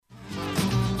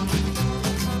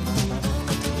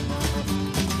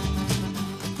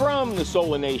the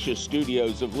solanaceous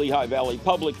studios of Lehigh Valley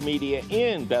Public Media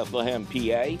in Bethlehem,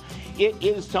 PA, it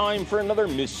is time for another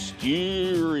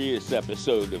mysterious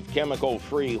episode of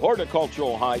chemical-free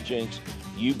horticultural hijinks.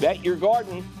 You bet your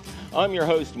garden. I'm your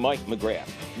host, Mike McGrath.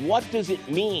 What does it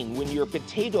mean when your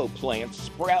potato plants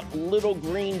sprout little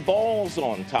green balls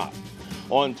on top?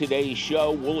 On today's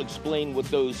show, we'll explain what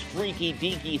those freaky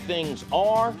deaky things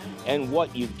are and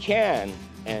what you can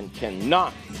and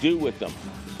cannot do with them.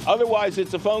 Otherwise,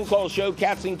 it's a phone call show,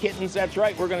 cats and kittens. That's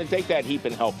right, we're going to take that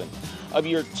heaping helping of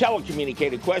your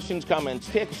telecommunicated questions, comments,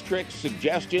 tips, tricks,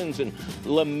 suggestions, and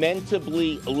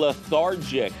lamentably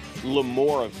lethargic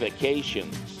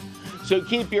lemurifications. So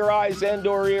keep your eyes and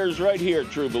or ears right here,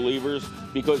 true believers,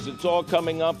 because it's all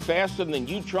coming up faster than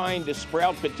you trying to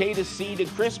sprout potato seed at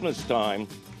Christmas time.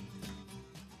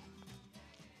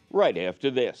 Right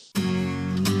after this.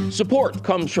 Support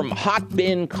comes from Hot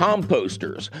Bin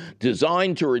Composters,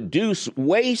 designed to reduce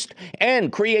waste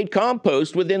and create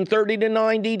compost within 30 to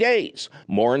 90 days.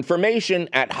 More information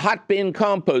at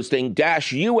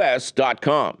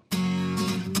hotbincomposting-us.com.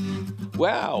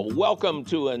 Well, welcome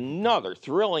to another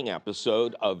thrilling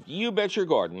episode of You Bet Your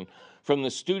Garden from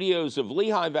the studios of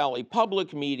Lehigh Valley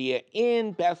Public Media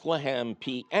in Bethlehem,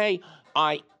 PA.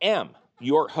 I am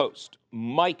your host,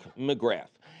 Mike McGrath,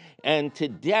 and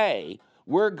today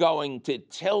we're going to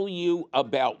tell you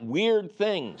about weird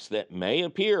things that may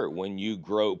appear when you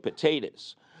grow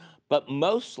potatoes. But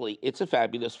mostly, it's a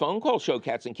fabulous phone call show,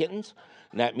 cats and kittens.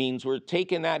 And that means we're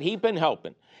taking that heaping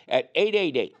helping at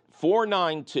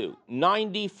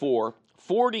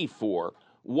 888-492-9444.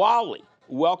 Wally,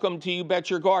 welcome to You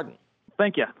Bet Your Garden.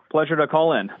 Thank you. Pleasure to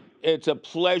call in. It's a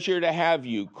pleasure to have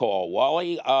you call.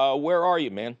 Wally, where are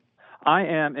you, man? I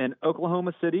am in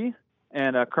Oklahoma City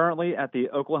and currently at the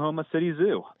Oklahoma City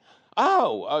Zoo.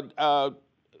 Oh,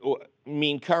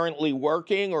 mean currently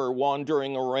working or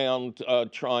wandering around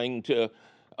trying to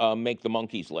make the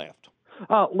monkeys laugh?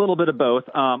 A little bit of both.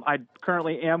 I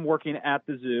currently am working at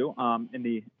the zoo in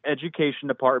the education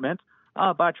department,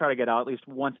 but I try to get out at least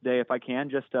once a day if I can,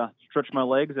 just to stretch my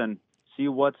legs and see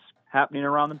what's happening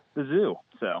around the zoo.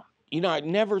 So, you know, I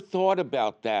never thought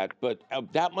about that, but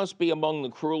that must be among the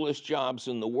cruelest jobs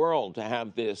in the world, to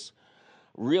have this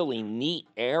really neat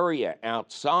area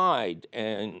outside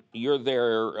and you're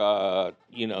there,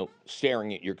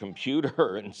 staring at your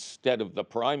computer instead of the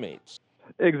primates.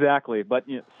 Exactly, but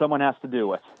someone has to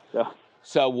do it.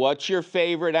 So what's your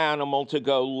favorite animal to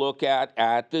go look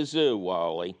at the zoo,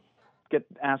 Wally? Get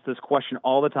asked this question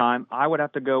all the time. I would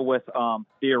have to go with the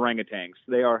orangutans.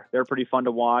 They're pretty fun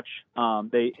to watch.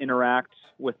 They interact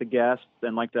with the guests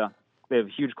and they have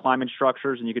huge climbing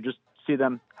structures, and you could just see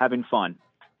them having fun.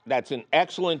 That's an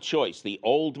excellent choice, the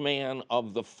old man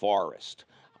of the forest.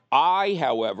 I,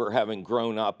 however, having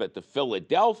grown up at the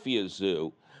Philadelphia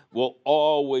Zoo, will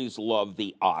always love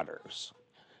the otters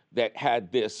that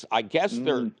had this, I guess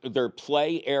their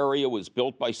play area was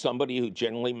built by somebody who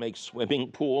generally makes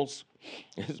swimming pools.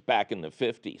 It was back in the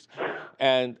 50s.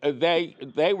 And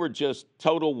they were just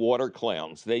total water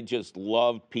clowns. They just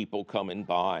loved people coming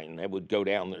by, and they would go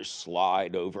down their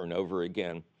slide over and over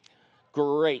again.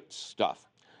 Great stuff.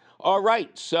 All right,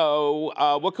 so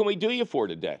what can we do you for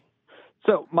today?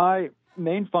 So my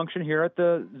main function here at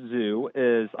the zoo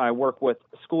is I work with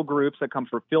school groups that come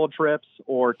for field trips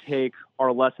or take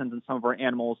our lessons and some of our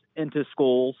animals into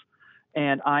schools.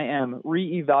 And I am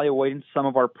reevaluating some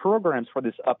of our programs for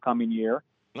this upcoming year.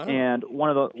 Oh. And one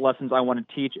of the lessons I want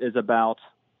to teach is about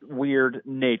weird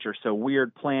nature, so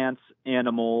weird plants,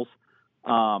 animals.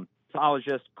 So I was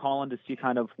just calling to see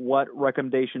kind of what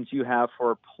recommendations you have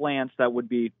for plants that would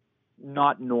be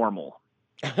not normal.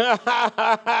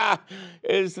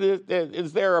 Is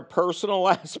there a personal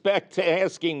aspect to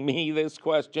asking me this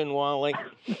question, Wally?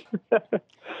 The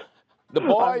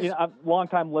boys... I'm a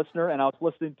long-time listener, and I was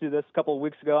listening to this a couple of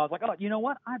weeks ago. I was like, oh, you know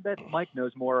what? I bet Mike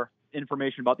knows more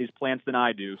information about these plants than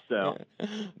I do. So,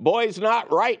 Boy's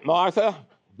not right, Martha.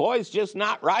 Boy's just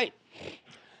not right.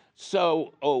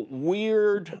 So,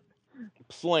 weird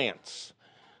plants.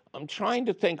 I'm trying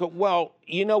to think of, well,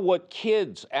 you know what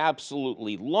kids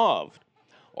absolutely loved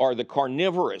are the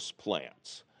carnivorous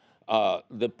plants,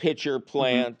 the pitcher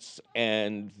plants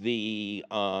and the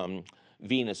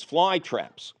Venus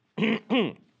flytraps.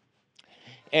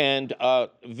 And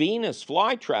Venus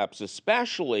flytraps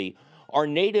especially are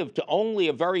native to only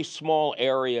a very small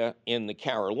area in the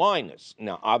Carolinas.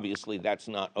 Now, obviously, that's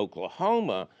not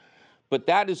Oklahoma, but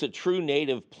that is a true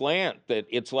native plant that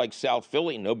it's like South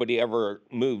Philly. Nobody ever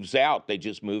moves out. They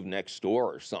just move next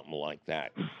door or something like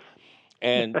that.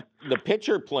 And the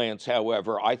pitcher plants,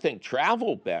 however, I think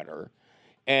travel better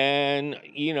and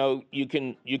you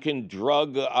can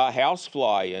drug a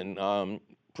housefly and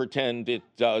pretend it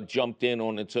jumped in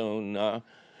on its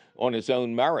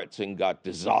own merits and got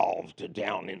dissolved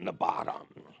down in the bottom.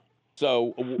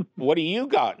 So what do you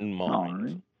got in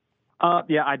mind?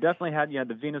 Yeah, I definitely had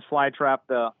the Venus flytrap,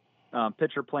 the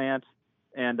pitcher plant,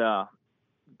 and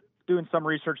doing some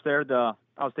research there.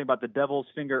 I was thinking about the devil's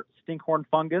finger stinkhorn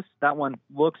fungus. That one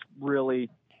looks really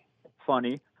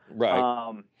funny.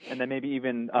 Right. And then maybe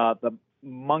even the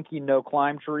monkey no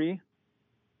climb tree.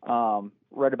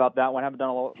 Read about that one. Haven't done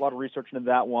a lot of research into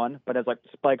that one, but has like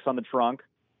spikes on the trunk.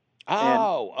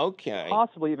 Oh, and okay.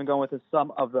 Possibly even going with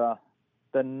some of the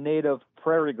native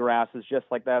prairie grasses, just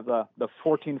like that, the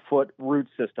 14-foot root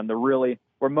system. They're really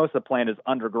where most of the plant is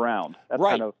underground. That's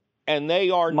right. kind of and they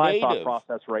are my native. thought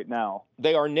process right now.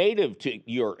 They are native to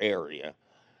your area,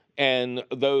 and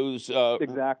those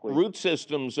exactly root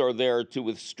systems are there to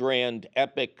withstand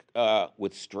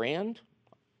withstand.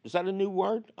 Is that a new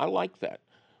word? I like that.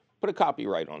 Put a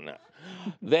copyright on that.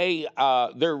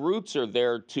 Their roots are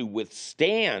there to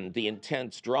withstand the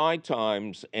intense dry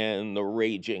times and the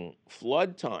raging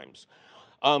flood times.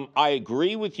 I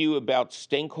agree with you about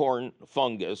stinkhorn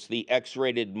fungus, the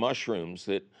X-rated mushrooms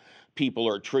that people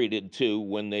are treated to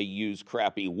when they use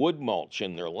crappy wood mulch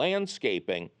in their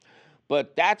landscaping.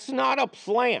 But that's not a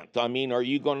plant. I mean, are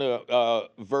you going to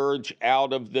verge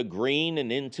out of the green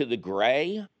and into the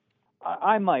gray?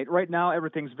 I might. Right now,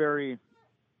 everything's kind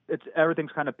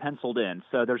of penciled in.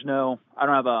 So I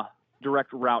don't have a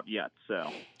direct route yet. So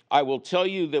I will tell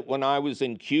you that when I was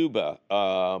in Cuba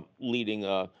leading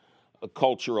a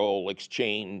cultural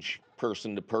exchange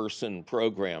person-to-person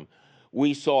program,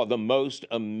 we saw the most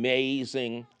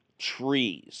amazing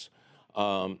trees.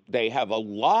 They have a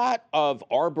lot of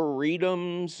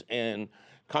arboretums and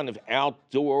kind of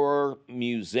outdoor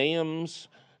museums.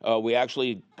 We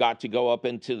actually got to go up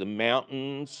into the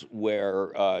mountains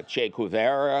where Che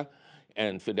Guevara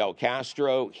and Fidel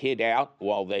Castro hid out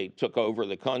while they took over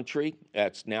the country.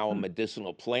 That's now a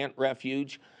medicinal plant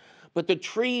refuge. But the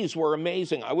trees were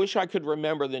amazing. I wish I could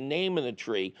remember the name of the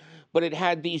tree, but it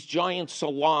had these giant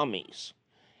salamis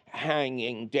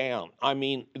hanging down. I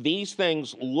mean, these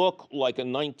things look like a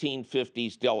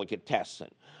 1950s delicatessen.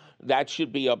 That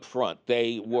should be up front.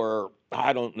 They were,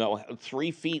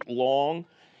 3 feet long,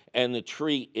 and the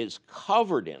tree is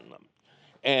covered in them.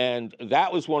 And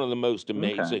that was one of the most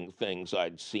amazing things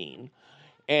I'd seen.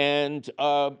 And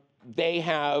they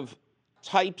have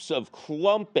types of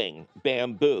clumping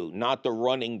bamboo, not the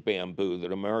running bamboo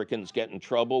that Americans get in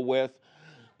trouble with,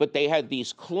 but they had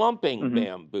these clumping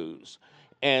bamboos.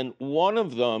 And one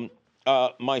of them,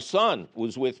 my son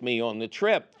was with me on the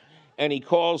trip, and he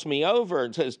calls me over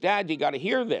and says, "Dad, you got to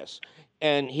hear this."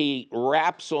 And he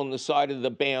raps on the side of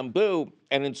the bamboo,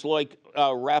 and it's like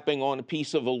rapping on a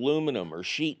piece of aluminum or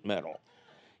sheet metal.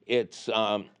 It's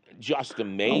just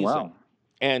amazing. Oh, wow.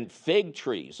 And fig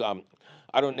trees.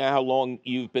 I don't know how long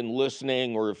you've been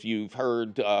listening or if you've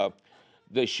heard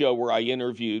the show where I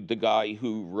interviewed the guy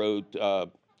who wrote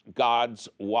Gods,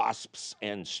 Wasps,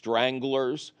 and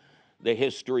Stranglers, the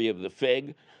history of the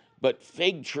fig. But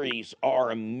fig trees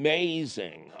are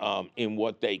amazing in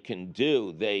what they can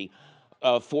do. They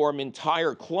form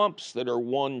entire clumps that are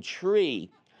one tree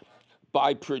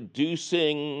by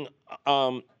producing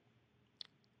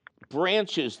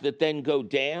branches that then go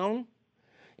down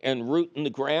and root in the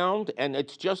ground, and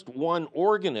it's just one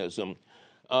organism.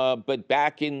 But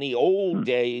back in the old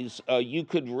days, you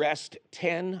could rest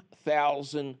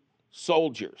 10,000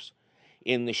 soldiers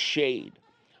in the shade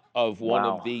of one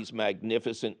of these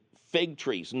magnificent fig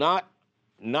trees. Not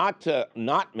to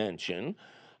not mention,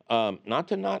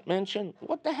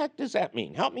 what the heck does that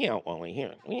mean? Help me out, Wally,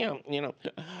 here.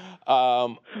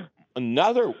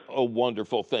 Another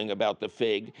wonderful thing about the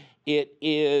fig, it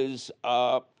is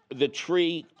the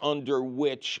tree under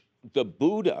which the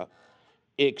Buddha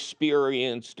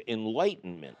experienced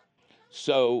enlightenment.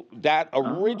 So that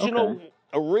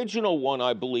original one,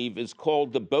 I believe, is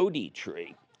called the Bodhi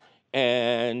tree.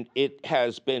 And it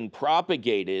has been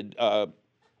propagated,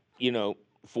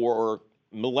 for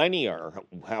millennia, or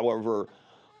however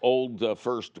old the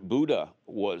first Buddha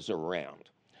was around.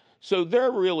 So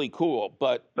they're really cool.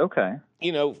 But,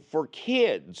 for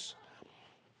kids,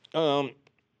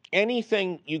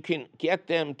 anything you can get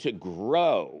them to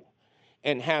grow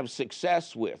and have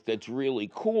success with that's really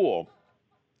cool,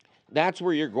 that's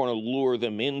where you're going to lure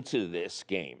them into this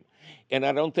game. And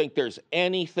I don't think there's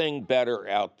anything better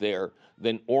out there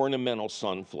than ornamental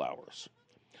sunflowers.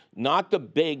 Not the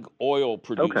big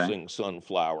oil-producing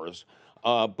sunflowers,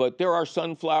 but there are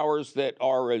sunflowers that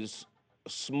are as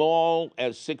small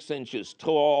as 6 inches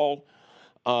tall,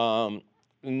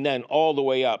 and then all the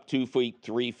way up 2 feet,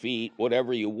 3 feet,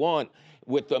 whatever you want,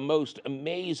 with the most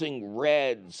amazing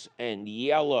reds and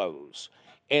yellows.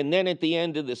 And then at the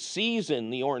end of the season,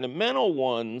 the ornamental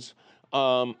ones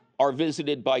are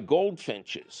visited by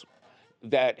goldfinches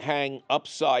that hang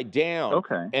upside down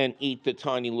and eat the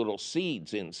tiny little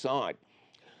seeds inside.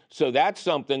 So that's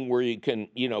something where you can,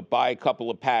 buy a couple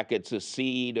of packets of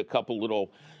seed, a couple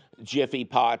little Jiffy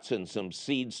pots and some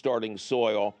seed starting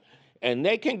soil, and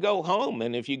they can go home.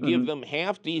 And if you give them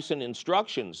half decent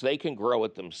instructions, they can grow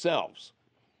it themselves.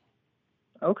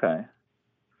 Okay.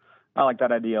 I like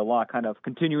that idea a lot, kind of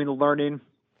continuing the learning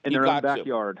in their own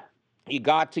backyard. You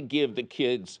got to give the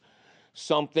kids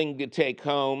something to take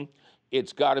home.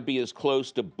 It's got to be as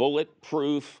close to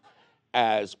bulletproof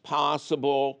as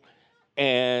possible.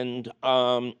 And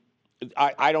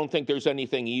I don't think there's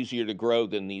anything easier to grow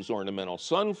than these ornamental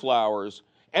sunflowers,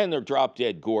 and they're drop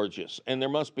dead gorgeous. And there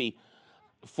must be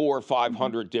 400 or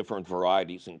 500 different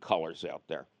varieties and colors out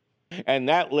there. And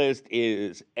that list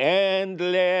is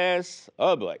endless.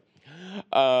 Oh boy.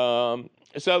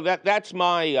 So that's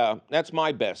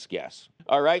my best guess.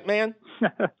 All right, man?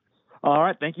 All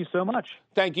right. Thank you so much.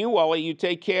 Thank you, Wally. You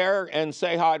take care and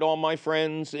say hi to all my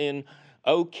friends in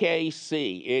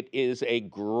OKC. It is a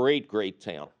great, great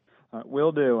town.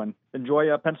 Will do. And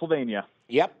enjoy Pennsylvania.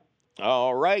 Yep.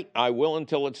 All right. I will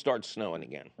until it starts snowing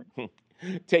again.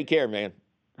 Take care, man.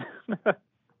 All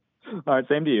right.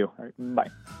 Same to you. All right, bye.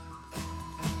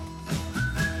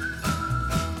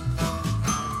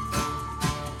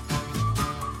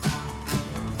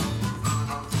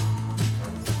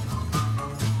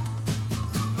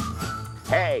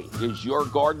 Hey, is your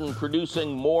garden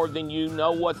producing more than you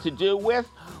know what to do with?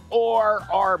 Or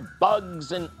are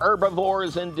bugs and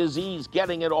herbivores and disease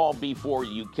getting it all before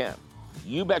you can?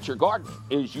 You Bet Your Garden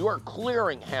is your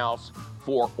clearinghouse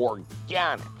for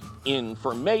organic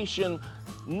information.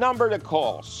 Number to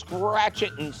call, scratch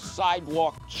it in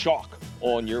sidewalk chalk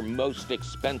on your most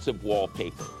expensive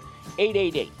wallpaper.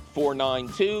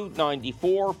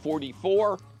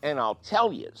 888-492-9444, and I'll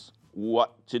tell you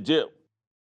what to do.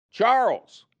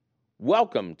 Charles,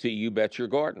 welcome to You Bet Your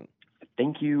Garden.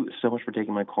 Thank you so much for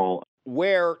taking my call.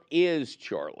 Where is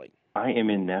Charlie? I am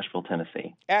in Nashville,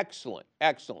 Tennessee. Excellent,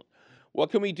 excellent. What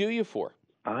can we do you for?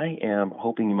 I am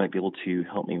hoping you might be able to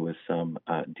help me with some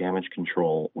damage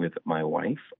control with my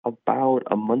wife. About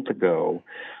a month ago,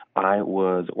 I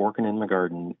was working in my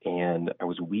garden and I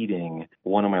was weeding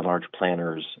one of my large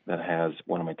planters that has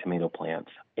one of my tomato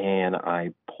plants. And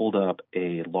I pulled up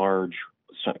a large,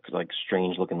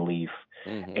 strange looking leaf,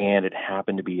 and it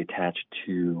happened to be attached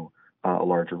to a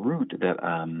larger root that,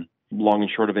 long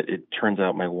and short of it, it turns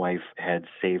out my wife had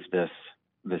saved this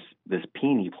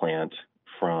peony plant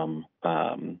from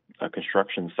a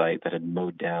construction site that had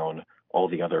mowed down all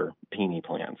the other peony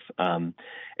plants. And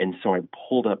so I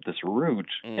pulled up this root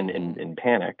and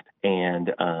panicked. And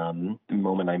the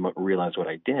moment I realized what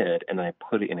I did, and I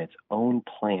put it in its own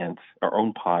plant or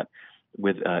own pot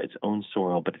with its own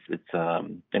soil, but it's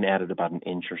and added about an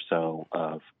inch or so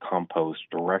of compost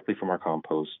directly from our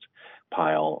compost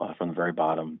pile from the very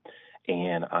bottom.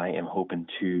 And I am hoping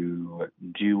to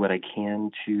do what I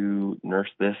can to nurse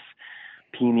this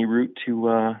peony root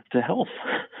to health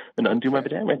and undo my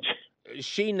damage.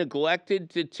 She neglected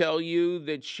to tell you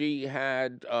that she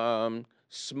had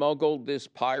smuggled this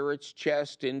pirate's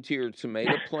chest into your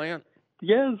tomato plant?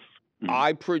 Yes.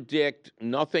 I predict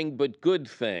nothing but good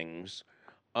things,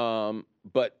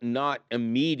 but not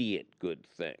immediate good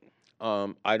thing.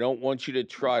 I don't want you to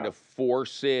try to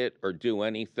force it or do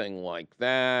anything like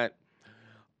that.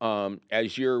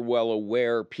 As you're well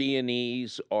aware,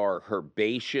 peonies are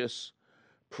herbaceous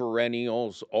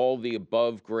perennials. All the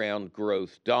above ground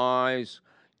growth dies,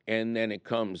 and then it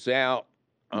comes out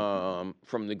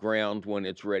from the ground when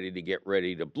it's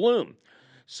ready to bloom.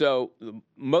 So the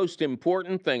most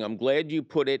important thing, I'm glad you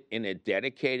put it in a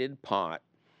dedicated pot.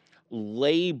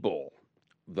 Label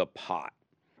the pot.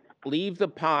 Leave the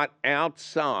pot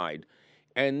outside.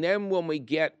 And then when we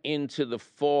get into the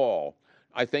fall,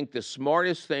 I think the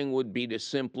smartest thing would be to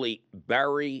simply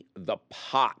bury the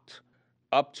pot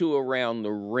up to around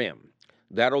the rim.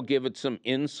 That'll give it some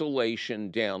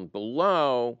insulation down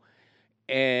below.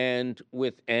 And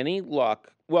with any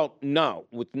luck, with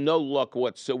no luck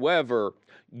whatsoever,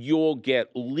 you'll get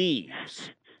leaves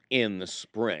in the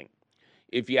spring.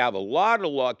 If you have a lot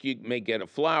of luck, you may get a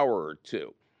flower or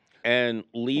two. And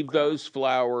leave those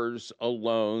flowers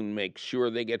alone. Make sure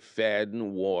they get fed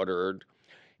and watered.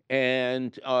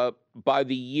 And by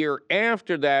the year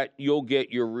after that, you'll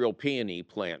get your real peony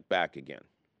plant back again.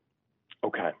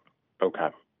 Okay.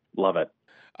 Love it.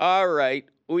 All right.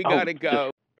 We got to go.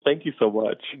 Thank you so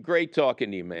much. Great talking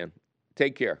to you, man.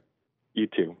 Take care. You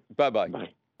too. Bye-bye. Bye.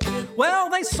 Well,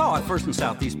 they saw it first in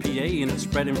Southeast PA, and it's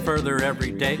spreading further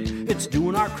every day. It's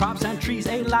doing our crops and trees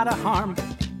a lot of harm.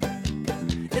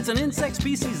 It's an insect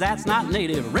species that's not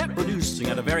native, reproducing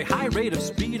at a very high rate of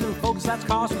speed, and folks, that's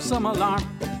cause for some alarm.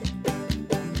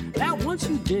 Now, once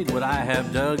you dig what I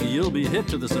have dug, you'll be hit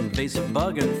to this invasive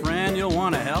bug, and friend, you'll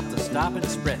want to help to stop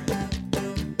its spread.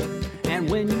 And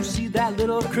when you see that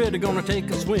little critter gonna take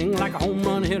a swing like a home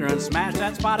run hitter and smash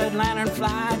that spotted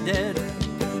lanternfly dead.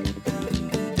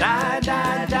 Die,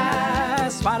 die, die,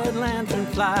 spotted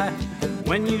lanternfly.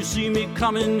 When you see me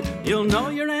coming, you'll know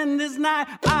your end is nigh.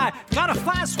 I got a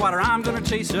fly swatter, I'm gonna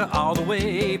chase you all the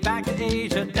way back to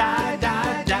Asia. Die,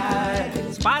 die, die,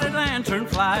 spotted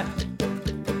lanternfly.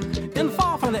 In the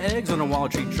fall, find the eggs on a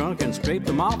walnut tree trunk and scrape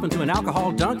them off into an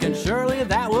alcohol dunk, and surely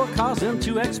that will cause them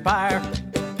to expire.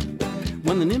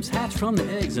 When the nymphs hatch from the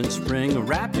eggs in spring,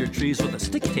 wrap your trees with a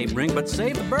sticky tape ring, but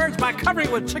save the birds by covering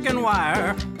it with chicken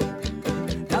wire.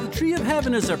 Now the tree of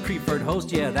heaven is our preferred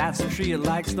host, yeah, that's the tree it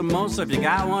likes the most, so if you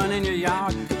got one in your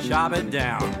yard, chop it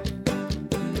down.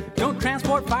 Don't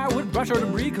transport firewood, brush, or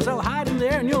debris, cause they'll hide in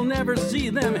there and you'll never see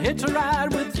them hitch a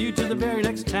ride with you to the very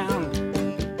next town.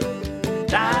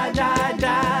 Die, die,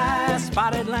 die,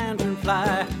 spotted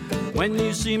lanternfly. When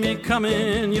you see me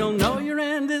coming, you'll know your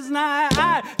end is nigh.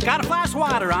 I got a fly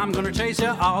swatter, I'm gonna chase you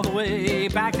all the way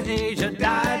back to Asia.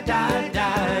 Die, die,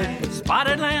 die,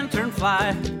 spotted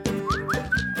lanternfly.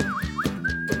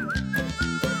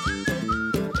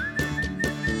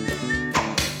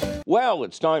 Well,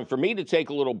 it's time for me to take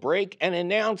a little break and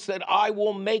announce that I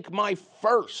will make my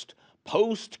first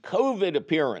post-COVID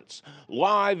appearance,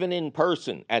 live and in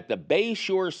person at the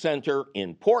Bayshore Center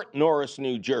in Port Norris,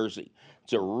 New Jersey.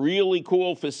 It's a really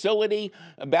cool facility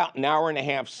about an hour and a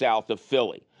half south of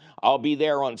Philly. I'll be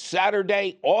there on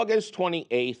Saturday, August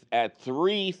 28th at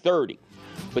 3:30.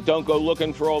 But don't go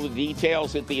looking for all the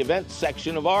details at the events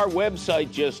section of our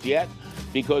website just yet,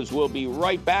 because we'll be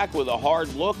right back with a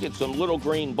hard look at some little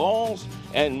green balls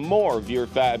and more of your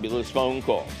fabulous phone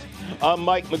calls. I'm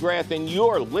Mike McGrath, and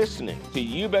you're listening to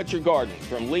You Bet Your Garden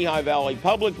from Lehigh Valley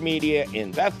Public Media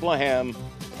in Bethlehem,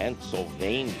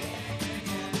 Pennsylvania.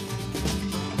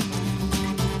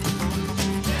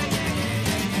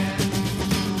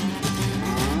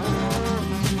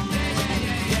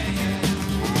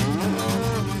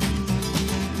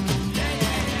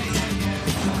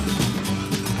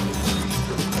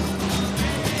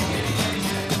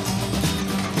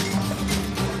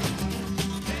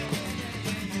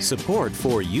 Support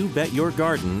for You Bet Your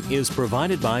Garden is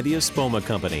provided by the Espoma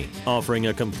Company, offering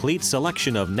a complete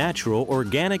selection of natural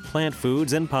organic plant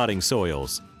foods and potting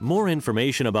soils. More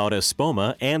information about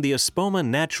Espoma and the Espoma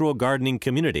Natural Gardening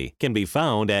Community can be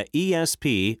found at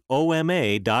espoma.com.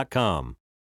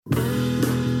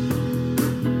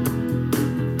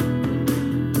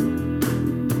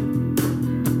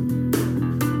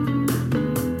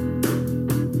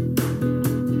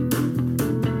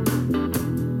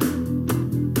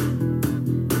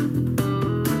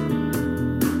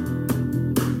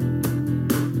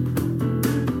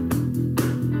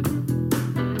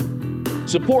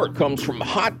 Support comes from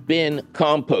Hot Bin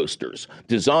Composters,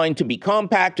 designed to be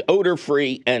compact,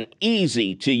 odor-free, and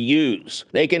easy to use.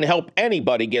 They can help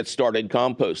anybody get started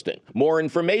composting. More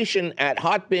information at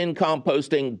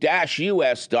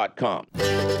hotbincomposting-us.com.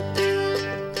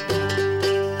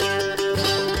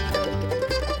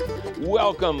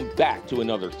 Welcome back to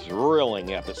another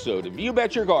thrilling episode of You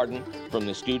Bet Your Garden from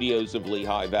the studios of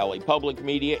Lehigh Valley Public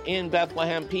Media in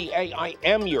Bethlehem, PA. I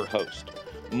am your host,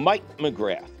 Mike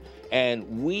McGrath.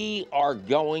 And we are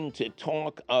going to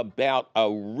talk about a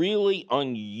really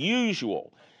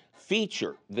unusual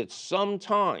feature that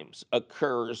sometimes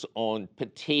occurs on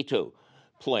potato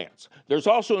plants. There's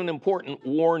also an important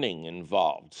warning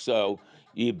involved, so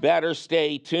you better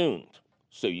stay tuned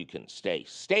so you can stay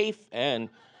safe and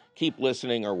keep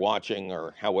listening or watching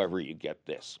or however you get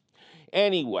this.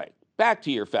 Anyway, back to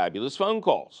your fabulous phone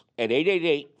calls at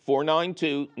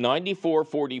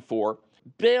 888-492-9444.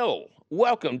 Bill,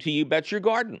 welcome to You Bet Your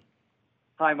Garden.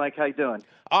 Hi, Mike. How you doing?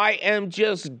 I am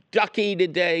just ducky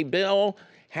today, Bill.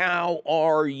 How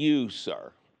are you,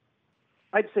 sir?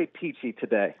 I'd say peachy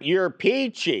today. You're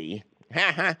peachy?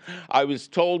 I was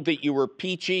told that you were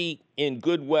peachy in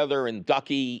good weather and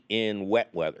ducky in wet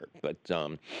weather. But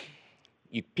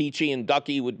you peachy and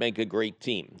ducky would make a great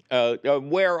team.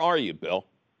 Where are you, Bill?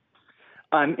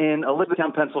 I'm in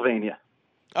Elizabethtown, Pennsylvania.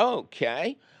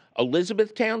 Okay.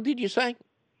 Elizabethtown, did you say?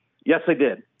 Yes, I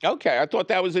did. Okay, I thought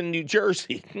that was in New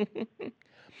Jersey.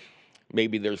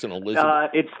 Maybe there's an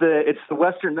Elizabeth. It's the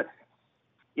western.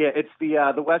 Yeah, it's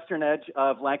the western edge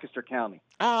of Lancaster County.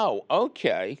 Oh,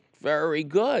 okay. Very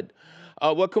good.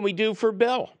 What can we do for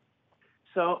Bill?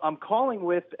 So I'm calling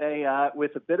with a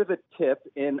bit of a tip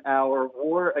in our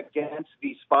war against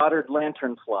the spotted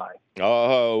lanternfly.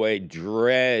 Oh, a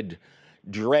dread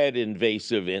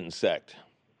invasive insect.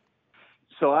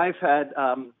 So I've had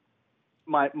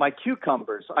my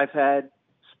cucumbers. I've had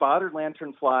spotted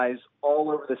lanternflies all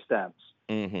over the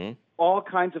stems, all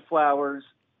kinds of flowers,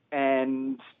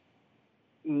 and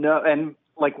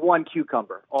like one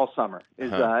cucumber all summer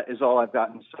is all I've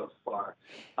gotten so far.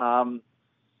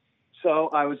 So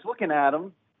I was looking at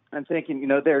them and thinking,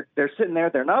 they're sitting there.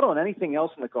 They're not on anything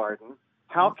else in the garden.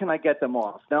 How can I get them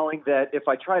off? Knowing that if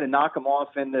I try to knock them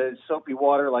off in the soapy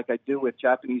water like I do with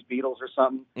Japanese beetles or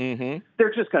something,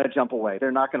 they're just going to jump away.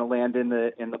 They're not going to land in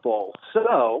the bowl.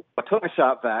 So I took a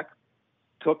shop vac,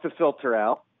 took the filter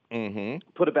out,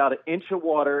 put about an inch of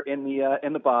water in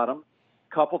the bottom,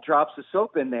 couple drops of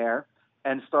soap in there,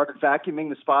 and started vacuuming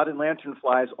the spotted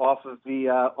lanternflies off of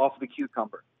the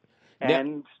cucumber.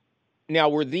 And now,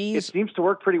 were these? It seems to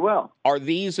work pretty well. Are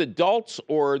these adults,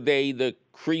 or are they the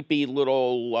creepy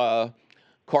little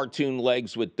cartoon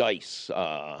legs with dice?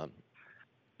 So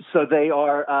they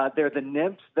are. They're the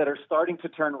nymphs that are starting to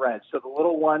turn red. So the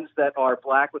little ones that are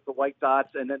black with the white dots,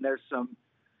 and then there's some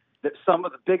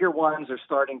of the bigger ones are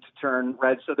starting to turn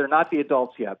red. So they're not the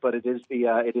adults yet, but it is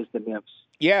the nymphs.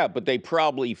 Yeah, but they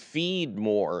probably feed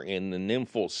more in the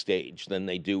nymphal stage than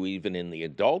they do even in the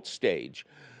adult stage.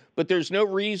 But there's no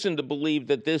reason to believe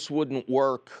that this wouldn't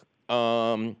work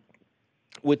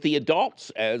with the adults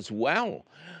as well.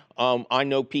 I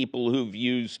know people who've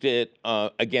used it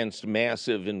against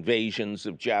massive invasions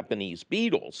of Japanese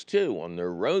beetles, too, on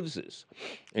their roses.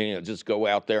 And, just go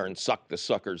out there and suck the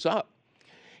suckers up.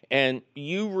 And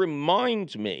you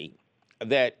remind me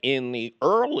that in the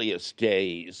earliest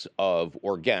days of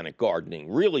organic gardening,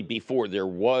 really before there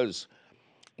was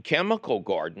chemical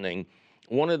gardening,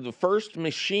 one of the first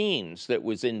machines that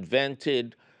was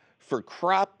invented for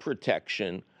crop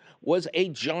protection was a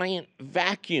giant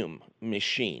vacuum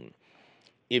machine.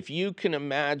 If you can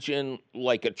imagine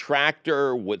like a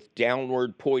tractor with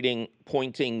downward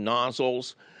pointing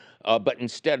nozzles, but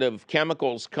instead of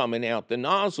chemicals coming out the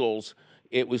nozzles,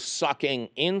 it was sucking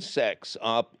insects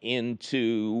up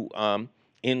into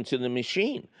the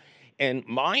machine. And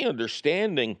my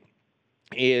understanding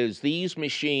is these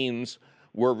machines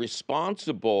were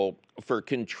responsible for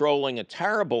controlling a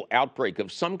terrible outbreak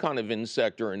of some kind of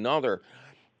insect or another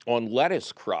on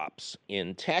lettuce crops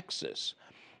in Texas.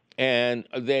 And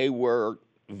they were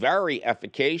very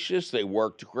efficacious. They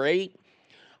worked great.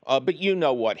 But you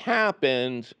know what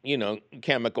happened.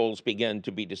 Chemicals began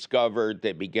to be discovered.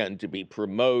 They began to be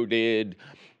promoted.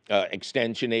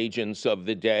 Extension agents of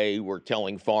the day were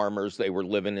telling farmers they were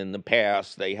living in the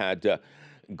past. They had to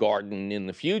garden in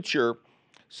the future.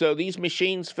 So these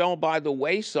machines fell by the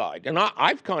wayside. And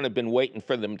I've kind of been waiting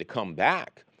for them to come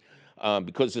back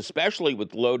because especially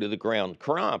with low-to-the-ground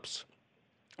crops,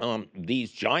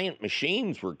 these giant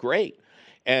machines were great.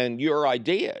 And your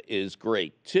idea is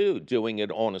great, too, doing it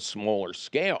on a smaller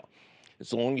scale,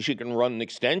 as long as you can run an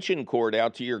extension cord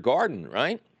out to your garden,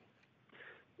 right?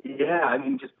 Yeah, I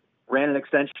mean, just ran an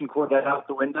extension cord out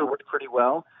the window, worked pretty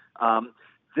well.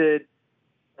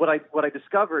 What I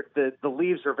discovered, the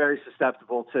leaves are very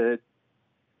susceptible to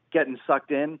getting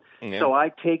sucked in. Yeah. So I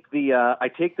take the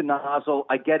nozzle,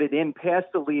 I get it in past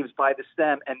the leaves by the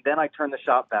stem, and then I turn the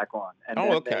shop back on. And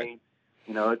then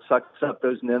it sucks up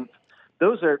those nymphs.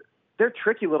 They're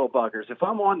tricky little buggers. If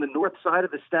I'm on the north side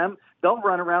of the stem, they'll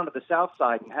run around to the south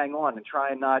side and hang on and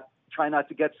try not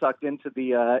to get sucked into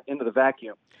the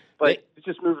vacuum. But it's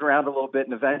just moving around a little bit,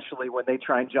 and eventually, when they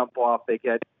try and jump off, they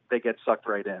get sucked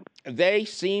right in. They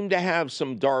seem to have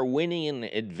some Darwinian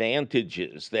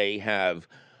advantages. They have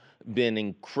been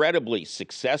incredibly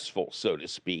successful, so to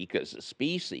speak, as a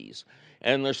species,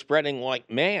 and they're spreading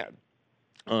like mad.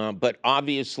 But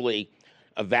obviously,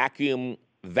 vacuuming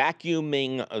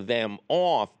them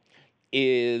off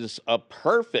is a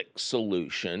perfect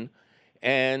solution.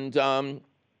 And,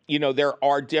 there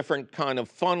are different kind of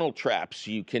funnel traps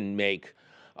you can make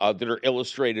that are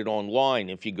illustrated online.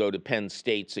 If you go to Penn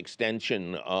State's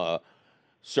Extension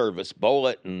Service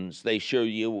bulletins, they show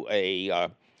you a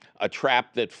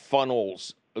trap that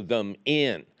funnels them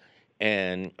in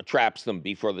and traps them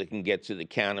before they can get to the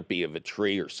canopy of a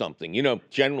tree or something.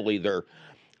 Generally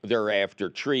they're after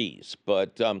trees,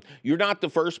 but you're not the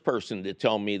first person to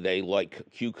tell me they like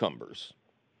cucumbers.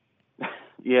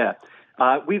 Yeah.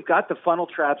 We've got the funnel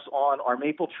traps on our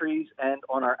maple trees and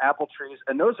on our apple trees,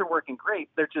 and those are working great.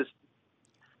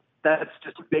 that's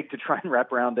just big to try and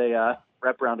wrap around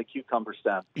a cucumber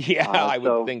stem. Yeah, I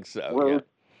would think so.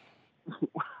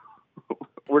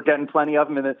 We're getting plenty of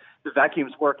them, and the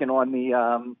vacuum's working on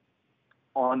the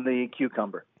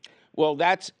cucumber. Well,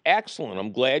 that's excellent.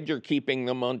 I'm glad you're keeping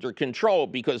them under control,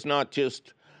 because not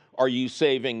just are you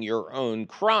saving your own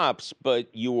crops, but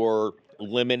you're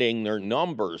limiting their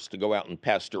numbers to go out and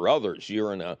pester others.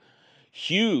 You're in a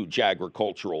huge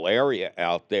agricultural area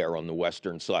out there on the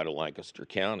western side of Lancaster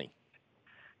County.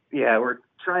 Yeah, we're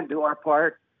trying to do our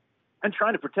part and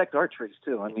trying to protect our trees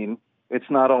too. I mean, it's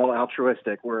not all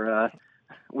altruistic.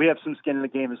 We have some skin in the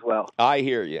game as well. I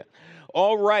hear you.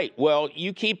 All right. Well,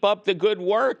 you keep up the good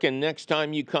work, and next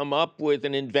time you come up with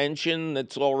an invention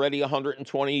that's already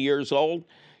 120 years old,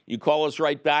 you call us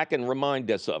right back and remind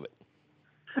us of it.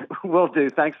 Will do.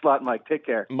 Thanks a lot, Mike. Take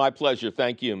care. My pleasure.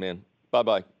 Thank you, man.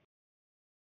 Bye-bye.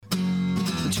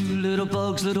 Two little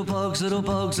bugs, little bugs, little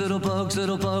bugs, little bugs,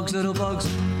 little bugs, little bugs.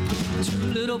 Two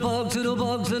little bugs, little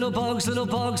bugs, little bugs, little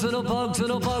bugs, little bugs,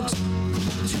 little bugs.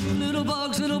 Two little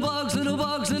bugs, little bugs, little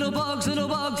bugs, little bugs, little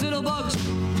bugs, little bugs.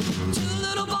 Two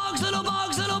little bugs, little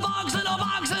bugs, little bugs, little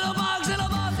bugs, little bugs, little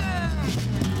bugs.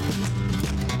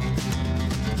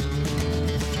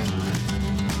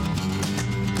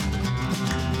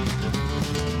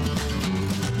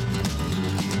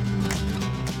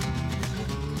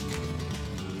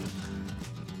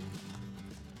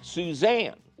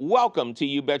 Suzanne, welcome to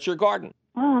You Bet Your Garden.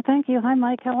 Oh, thank you. Hi,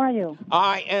 Mike. How are you?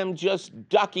 I am just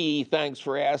ducky. Thanks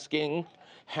for asking.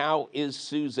 How is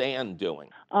Suzanne doing?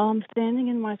 Standing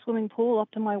in my swimming pool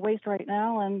up to my waist right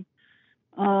now and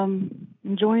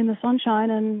enjoying the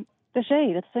sunshine and the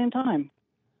shade at the same time.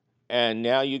 And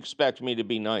now you expect me to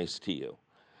be nice to you.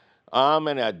 I'm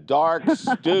in a dark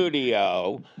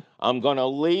studio. I'm going to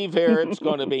leave here. It's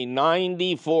going to be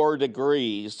 94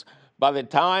 degrees. By the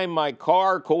time my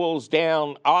car cools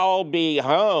down, I'll be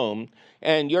home.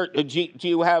 And do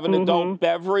you have an adult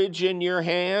beverage in your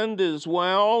hand as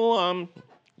well?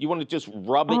 You want to just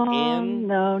rub it in?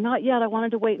 No, not yet. I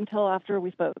wanted to wait until after we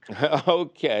spoke.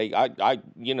 Okay. I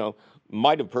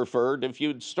might have preferred if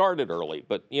you'd started early,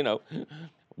 but,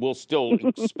 we'll still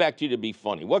expect you to be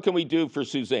funny. What can we do for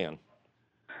Suzanne?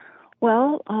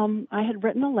 Well, I had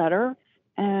written a letter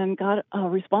and got a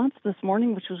response this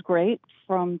morning, which was great,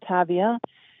 from Tavia.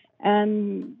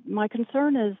 And my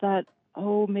concern is that,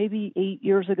 maybe 8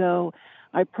 years ago,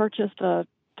 I purchased a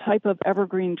type of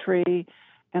evergreen tree,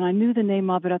 and I knew the name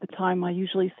of it at the time. I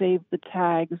usually save the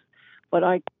tags, but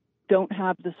I don't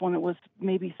have this one. It was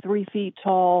maybe 3 feet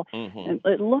tall, and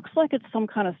it looks like it's some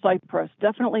kind of cypress.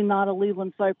 Definitely not a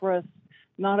Leland cypress,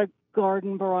 not a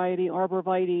garden variety,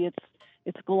 arborvitae.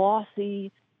 It's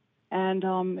glossy, and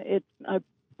I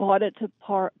bought it to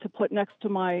put next to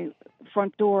my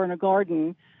front door in a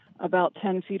garden about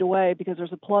 10 feet away because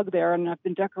there's a plug there, and I've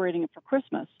been decorating it for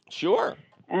Christmas. Sure.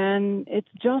 And it's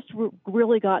just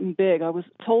really gotten big. I was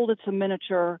told it's a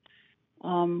miniature,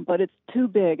 but it's too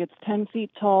big. It's 10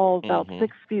 feet tall, about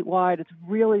 6 feet wide. It's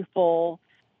really full.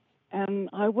 And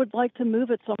I would like to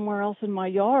move it somewhere else in my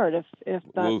yard if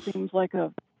that seems like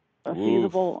a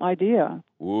feasible idea.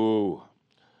 Ooh.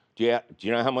 Do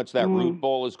you know how much that root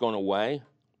ball is going to weigh?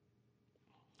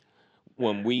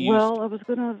 When we used... Well, I was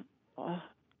going to...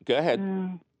 Go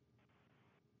ahead.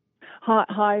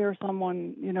 Hire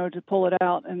someone, to pull it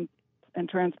out and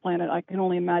transplant it. I can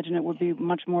only imagine it would be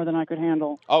much more than I could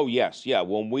handle. Oh, yes. Yeah.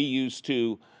 When we used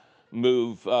to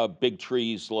move big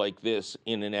trees like this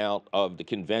in and out of the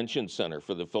convention center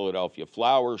for the Philadelphia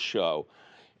Flower Show,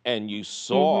 and you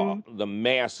saw the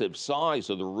massive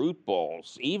size of the root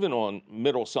balls, even on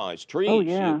middle-sized trees,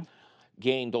 you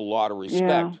gained a lot of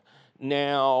respect.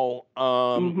 Now,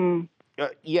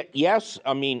 yes,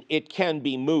 I mean, it can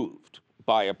be moved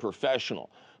by a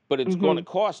professional, but it's going to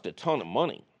cost a ton of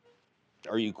money.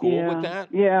 Are you cool with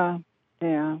that? Yeah.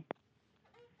 I'm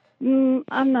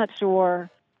not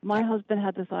sure. My husband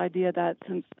had this idea that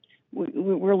since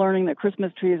we're learning that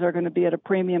Christmas trees are going to be at a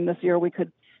premium this year, we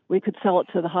could sell it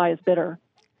to the highest bidder.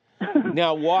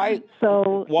 Now, why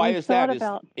is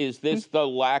that? Is this the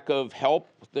lack of help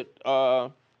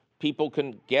that people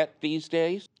can get these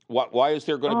days? Why is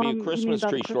there going to be a Christmas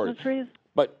tree shortage? Trees?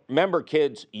 But remember,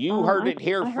 kids, you heard it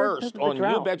here I heard first on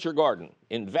You Bet Your Garden.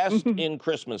 Invest in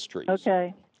Christmas trees.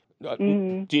 Okay.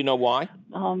 Do you know why?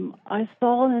 I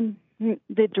saw in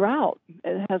the drought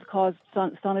it has caused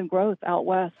stunted growth out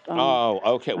west.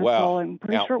 Okay. Well, I'm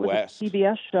pretty out sure it was west. a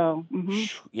CBS show.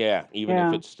 Yeah, even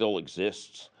if it still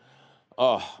exists.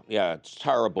 Oh, yeah, it's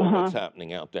terrible what's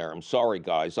happening out there. I'm sorry,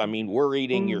 guys. I mean, we're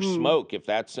eating your smoke, if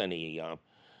that's any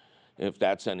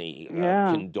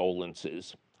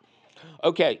condolences.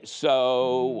 Okay,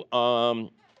 so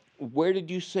where did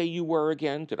you say you were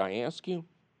again? Did I ask you?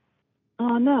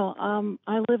 No,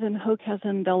 I live in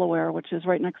Hockessin, Delaware, which is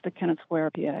right next to Kennett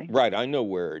Square, PA. Right, I know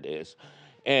where it is.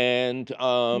 And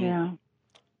Yeah.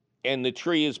 and the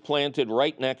tree is planted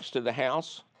right next to the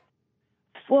house?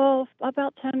 Well,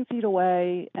 about 10 feet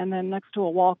away, and then next to a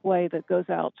walkway that goes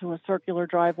out to a circular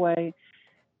driveway.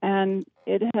 And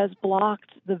it has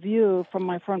blocked the view from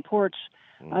my front porch.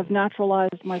 I've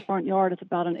naturalized my front yard. It's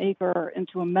about an acre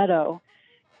into a meadow.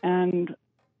 And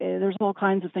there's all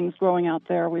kinds of things growing out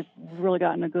there. We've really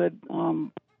gotten a good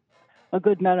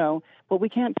meadow. But we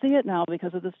can't see it now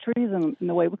because of this trees in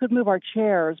the way. We could move our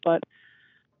chairs, but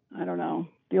I don't know.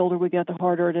 The older we get, the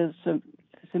harder it is to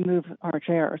move our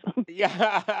chairs.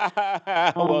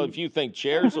 Yeah. Well, if you think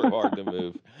chairs are hard to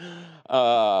move,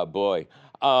 boy.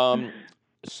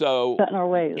 So Set in our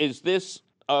ways. is this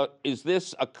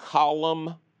a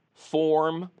column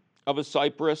form of a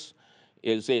cypress?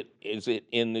 Is it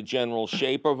in the general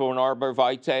shape of an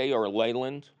arborvitae or a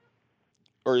leyland,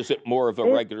 or is it more of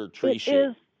a regular tree shape? It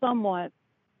is somewhat.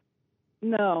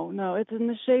 No, it's in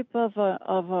the shape of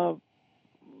a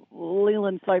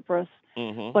Leland cypress,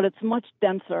 but it's much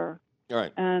denser.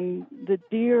 Right. And the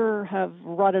deer have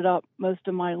rutted up most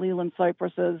of my Leland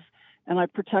cypresses, and I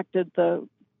protected the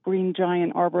green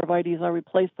giant arborvitaes I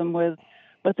replaced them with,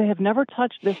 but they have never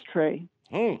touched this tree.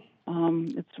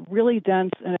 It's really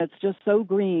dense, and it's just so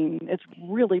green. It's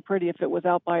really pretty if it was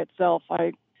out by itself.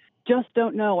 I just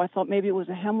don't know. I thought maybe it was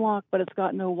a hemlock, but it's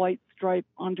got no white stripe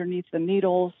underneath the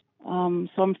needles. So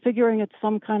I'm figuring it's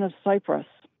some kind of cypress.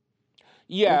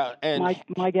 Yeah, and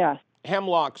my guess.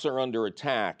 Hemlocks are under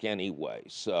attack anyway,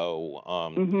 so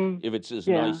if it's as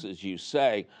nice as you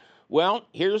say. Well,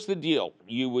 here's the deal.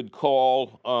 You would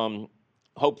call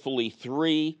hopefully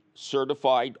 3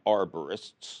 certified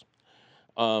arborists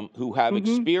who have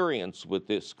experience with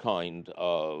this kind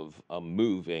of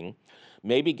moving.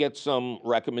 Maybe get some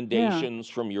recommendations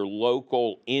from your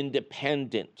local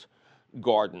independent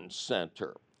garden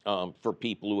center for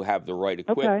people who have the right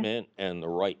equipment and the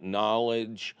right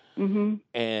knowledge.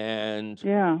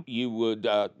 And you would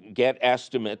get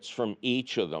estimates from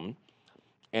each of them.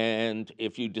 And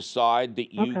if you decide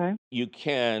that you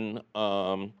can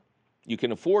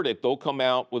afford it, they'll come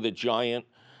out with a giant,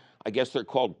 I guess they're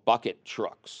called bucket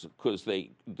trucks, because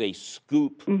they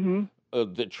scoop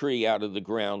the tree out of the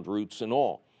ground, roots and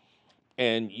all.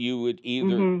 And you would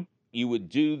you would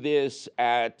do this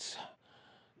at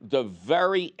the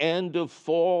very end of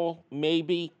fall,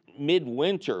 maybe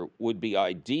midwinter would be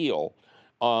ideal,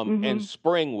 and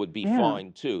spring would be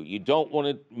fine too. You don't want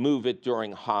to move it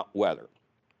during hot weather.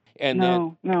 And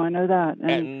no, I know that.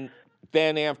 And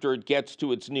then after it gets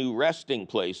to its new resting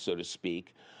place, so to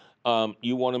speak,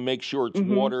 you want to make sure it's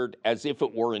watered as if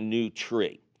it were a new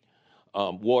tree.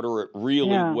 Water it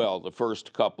really well the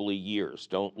first couple of years.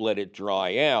 Don't let it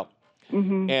dry out.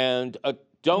 And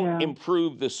don't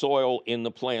improve the soil in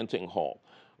the planting hole.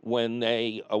 When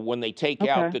they take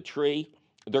out the tree,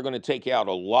 they're going to take out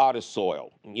a lot of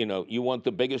soil. You know, you want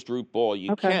the biggest root ball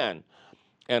you can.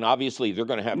 And obviously, they're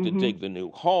going to have to dig the new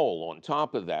hole on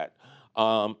top of that.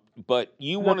 But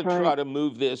you want to try to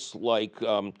move this like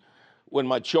when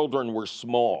my children were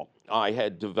small. I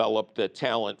had developed a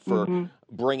talent for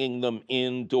bringing them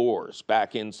indoors,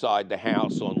 back inside the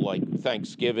house on like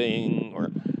Thanksgiving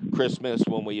or Christmas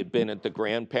when we had been at the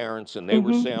grandparents' and they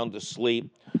were sound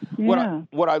asleep.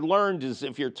 What I learned is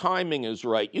if your timing is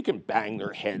right, you can bang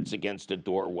their heads against a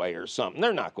doorway or something.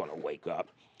 They're not going to wake up.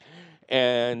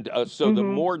 And so the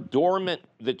more dormant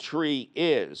the tree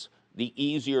is, the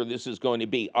easier this is going to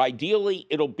be. Ideally,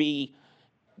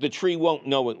 the tree won't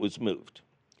know it was moved.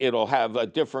 It'll have a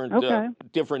different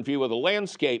view of the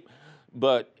landscape,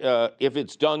 but if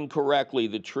it's done correctly,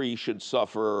 the tree should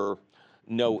suffer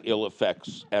no ill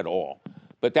effects at all.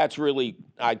 But that's really,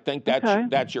 I think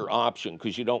that's your option,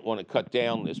 because you don't want to cut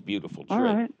down this beautiful tree. All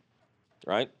right.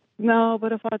 Right? No,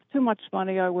 but if it's too much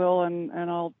money, I will, and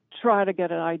I'll try to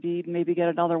get it ID'd, maybe get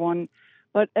another one.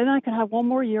 And I can have one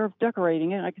more year of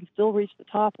decorating it. I can still reach the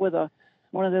top with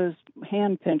one of those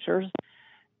hand pinchers,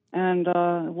 and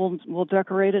we'll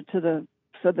decorate it so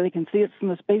that they can see it from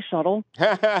the space shuttle,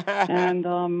 and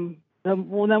then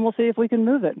we'll see if we can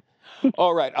move it.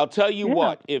 All right, I'll tell you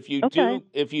what. If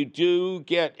you do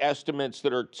get estimates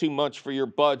that are too much for your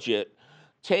budget,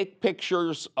 take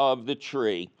pictures of the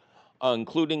tree,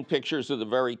 including pictures of the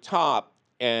very top,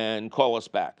 and call us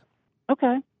back.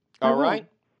 Okay. All right?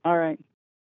 All right.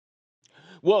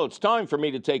 Well, it's time for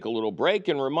me to take a little break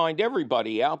and remind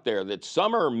everybody out there that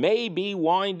summer may be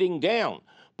winding down,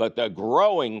 but the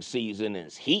growing season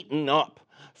is heating up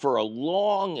for a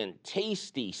long and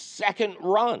tasty second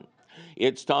run.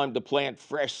 It's time to plant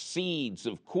fresh seeds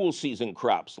of cool season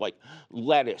crops like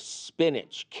lettuce,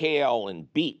 spinach, kale,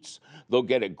 and beets. They'll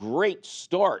get a great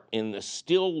start in the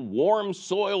still warm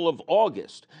soil of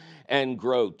August and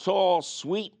grow tall,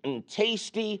 sweet, and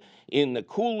tasty in the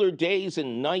cooler days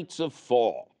and nights of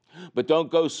fall. But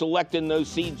don't go selecting those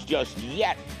seeds just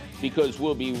yet, because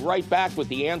we'll be right back with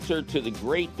the answer to the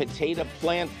great potato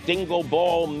plant dingle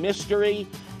ball mystery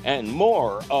and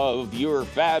more of your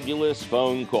fabulous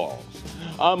phone calls.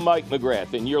 I'm Mike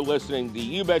McGrath, and you're listening to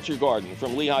You Bet Your Garden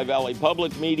from Lehigh Valley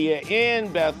Public Media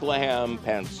in Bethlehem,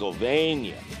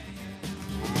 Pennsylvania.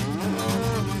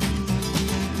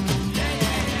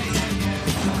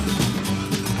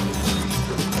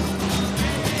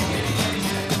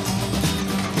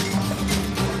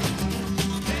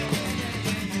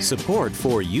 Support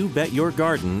for You Bet Your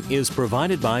Garden is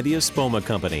provided by the Espoma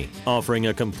Company, offering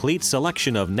a complete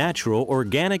selection of natural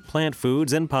organic plant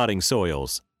foods and potting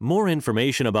soils. More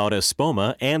information about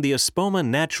Espoma and the Espoma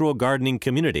Natural Gardening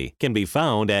Community can be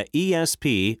found at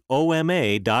espoma.com.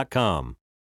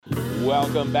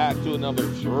 Welcome back to another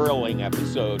thrilling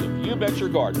episode of You Bet Your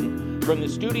Garden from the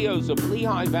studios of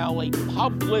Lehigh Valley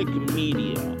Public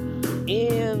Media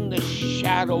in the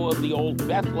shadow of the old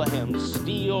Bethlehem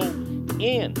Steel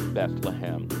in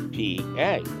Bethlehem,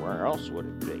 PA. Where else would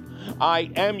it be? I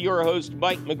am your host,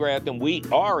 Mike McGrath, and we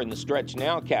are in the stretch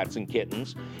now, cats and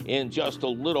kittens. In just a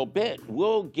little bit,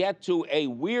 we'll get to a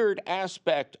weird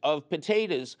aspect of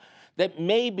potatoes that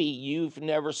maybe you've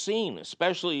never seen,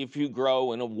 especially if you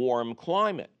grow in a warm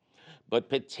climate. But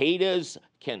potatoes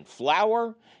can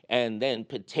flower, and then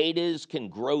potatoes can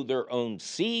grow their own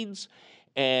seeds.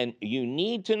 And you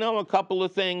need to know a couple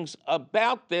of things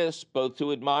about this, both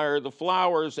to admire the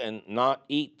flowers and not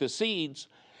eat the seeds.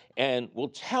 And we'll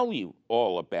tell you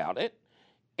all about it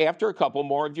after a couple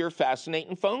more of your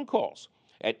fascinating phone calls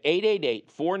at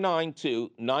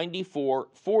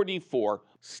 888-492-9444.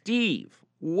 Steve,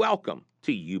 welcome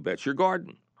to You Bet Your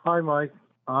Garden. Hi, Mike.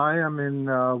 I am in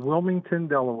Wilmington,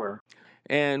 Delaware.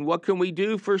 And what can we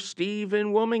do for Steve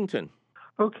in Wilmington?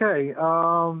 Okay.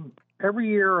 Every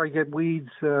year I get weeds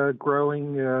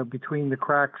growing between the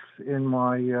cracks in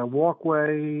my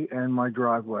walkway and my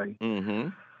driveway. Mm-hmm.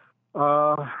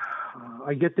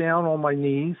 I get down on my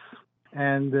knees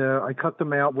and I cut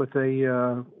them out with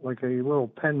a little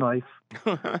penknife,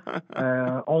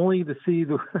 only to see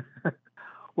the.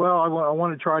 Well, I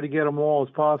want to try to get them all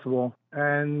as possible,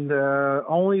 and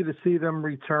only to see them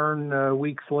return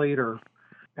weeks later.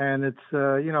 And it's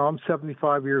I'm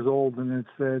 75 years old, and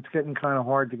it's getting kind of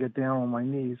hard to get down on my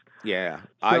knees. Yeah, so,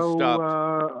 I stopped.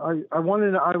 I want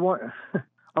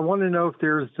to know if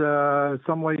there's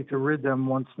some way to rid them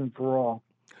once and for all.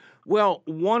 Well,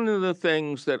 one of the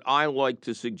things that I like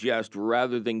to suggest,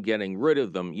 rather than getting rid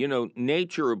of them,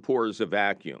 nature abhors a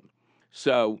vacuum.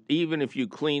 So even if you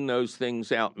clean those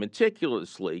things out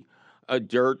meticulously,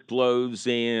 dirt blows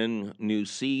in, new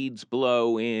seeds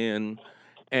blow in.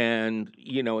 And,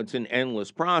 it's an endless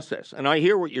process. And I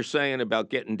hear what you're saying about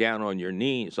getting down on your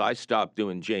knees. I stopped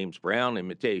doing James Brown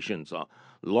imitations a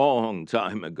long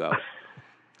time ago.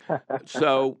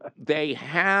 So they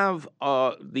have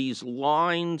these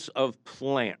lines of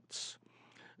plants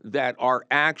that are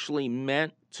actually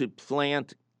meant to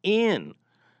plant in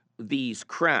these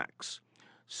cracks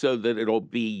so that it'll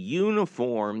be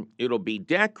uniform, it'll be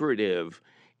decorative,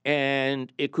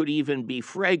 and it could even be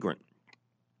fragrant.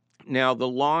 Now, the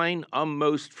line I'm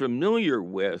most familiar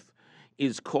with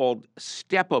is called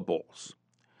steppables,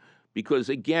 because,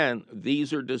 again,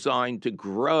 these are designed to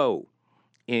grow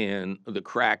in the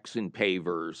cracks in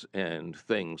pavers and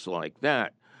things like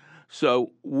that.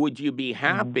 So would you be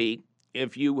happy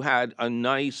if you had a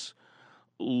nice,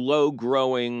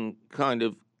 low-growing, kind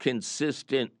of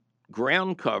consistent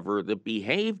ground cover that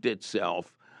behaved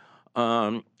itself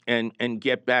and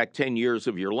get back 10 years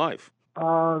of your life?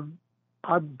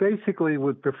 I basically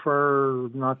would prefer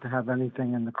not to have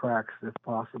anything in the cracks if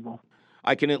possible.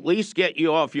 I can at least get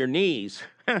you off your knees.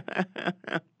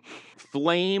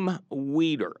 Flame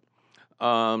weeder.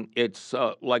 It's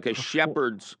like a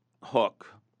shepherd's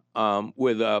hook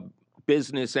with a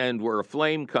business end where a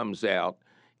flame comes out,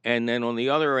 and then on the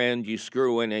other end you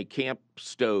screw in a camp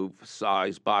stove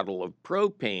size bottle of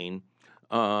propane.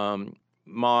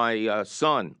 My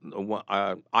son,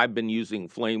 I've been using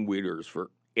flame weeders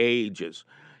for ages.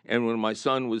 And when my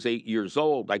son was 8 years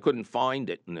old, I couldn't find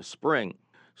it in the spring.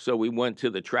 So we went to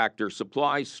the Tractor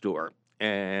Supply store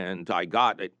and I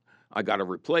got it. I got a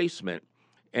replacement.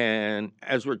 And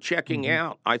as we're checking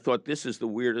out, I thought, this is the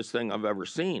weirdest thing I've ever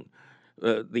seen.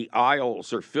 The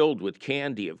aisles are filled with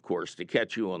candy, of course, to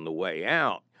catch you on the way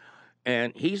out.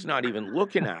 And he's not even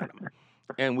looking at them.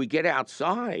 And we get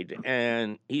outside,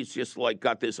 and he's just like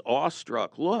got this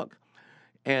awestruck look.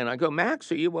 And I go,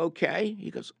 Max, are you okay?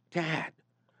 He goes, Dad,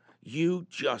 you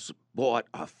just bought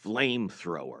a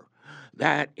flamethrower.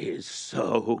 That is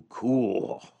so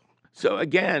cool. So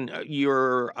again,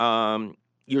 you're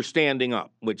standing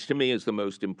up, which to me is the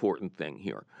most important thing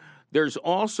here. There's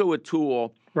also a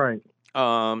tool Right.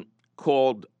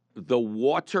 called the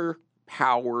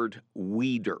water-powered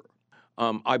weeder.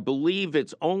 I believe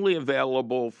it's only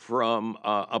available from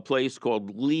a place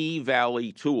called Lee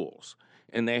Valley Tools,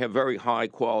 and they have very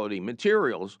high-quality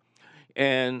materials.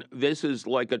 And this is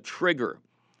like a trigger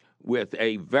with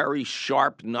a very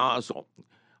sharp nozzle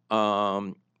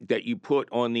that you put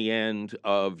on the end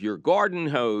of your garden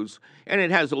hose, and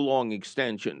it has a long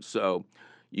extension. So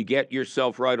you get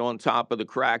yourself right on top of the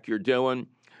crack you're doing,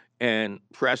 and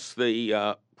press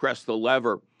the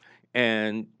lever,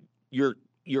 and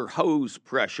your hose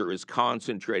pressure is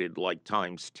concentrated like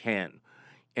times 10,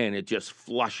 and it just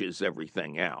flushes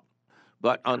everything out.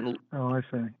 But Oh, I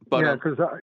see. Yeah, because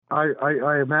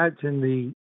I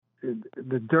imagine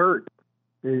the dirt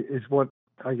is what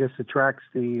I guess attracts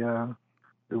the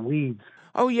weeds.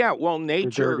 Oh yeah, well,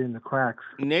 nature, the dirt in the cracks.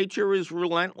 Nature is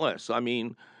relentless. I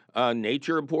mean,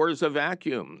 nature abhors a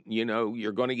vacuum. You know,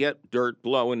 you're going to get dirt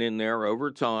blowing in there over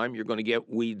time. You're going to get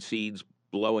weed seeds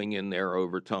blowing in there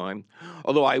over time.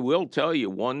 Although I will tell you,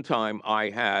 one time I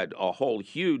had a whole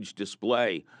huge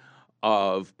display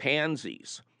of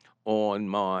pansies on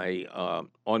my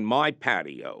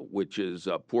patio, which is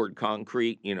poured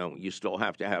concrete. You know, you still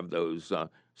have to have those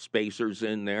spacers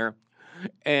in there.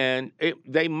 And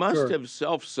they must have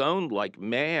self-sown like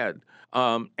mad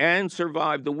and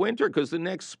survived the winter, because the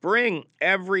next spring,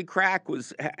 every crack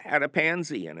had a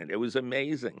pansy in it. It was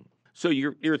amazing. So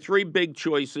your three big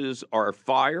choices are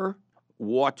fire,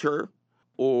 water,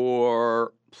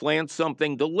 or plant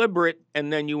something deliberate,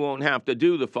 and then you won't have to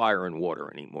do the fire and water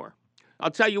anymore.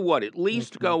 I'll tell you what, at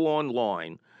least go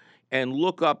online and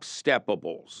look up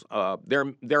steppables.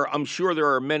 I'm sure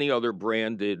there are many other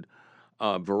branded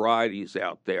varieties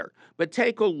out there, but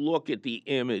take a look at the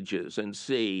images and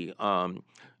see.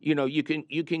 You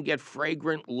can get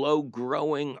fragrant,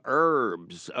 low-growing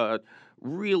herbs,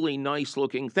 really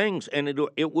nice-looking things, and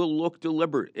it will look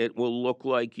deliberate. It will look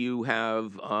like you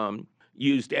have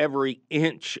used every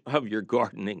inch of your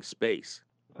gardening space.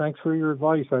 Thanks for your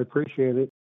advice. I appreciate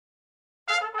it.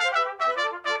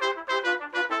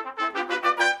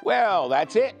 Well,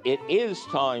 that's it. It is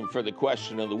time for the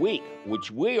question of the week,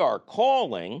 which we are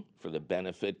calling, for the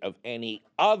benefit of any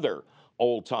other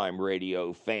old-time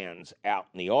radio fans out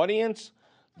in the audience,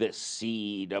 the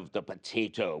seed of the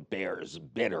potato bears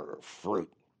bitter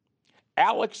fruit.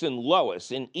 Alex and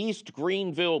Lois in East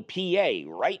Greenville, PA,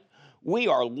 right? We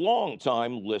are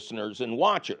longtime listeners and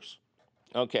watchers.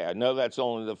 Okay, I know that's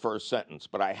only the first sentence,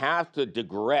 but I have to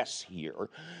digress here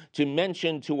to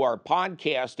mention to our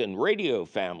podcast and radio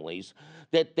families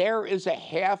that there is a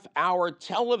half-hour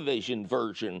television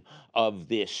version of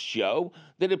this show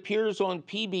that appears on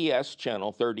PBS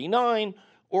Channel 39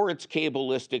 or its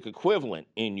cableistic equivalent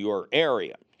in your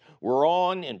area. We're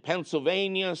on in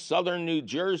Pennsylvania, southern New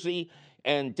Jersey,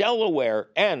 and Delaware,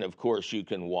 and of course you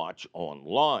can watch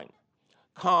online.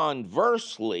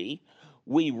 Conversely,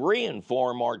 we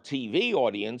reinform our TV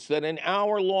audience that an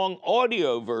hour-long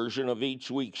audio version of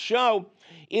each week's show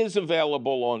is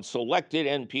available on selected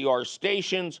NPR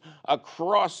stations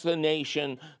across the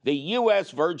nation, the U.S.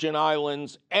 Virgin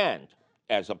Islands, and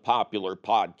as a popular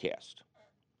podcast.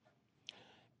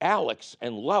 Alex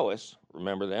and Lois,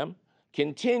 remember them,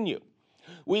 continue.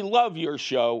 We love your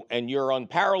show and your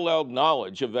unparalleled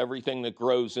knowledge of everything that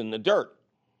grows in the dirt.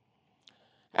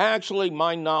 Actually,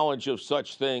 my knowledge of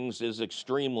such things is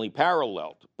extremely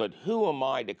paralleled, but who am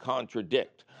I to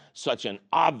contradict such an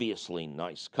obviously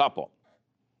nice couple?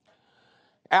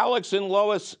 Alex and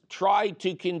Lois tried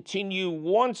to continue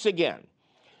once again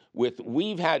with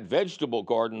we've had vegetable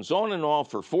gardens on and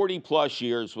off for 40 plus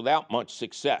years without much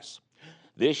success.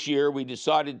 This year, we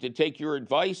decided to take your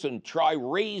advice and try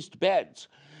raised beds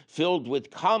filled with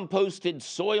composted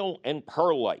soil and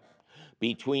perlite.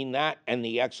 Between that and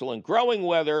the excellent growing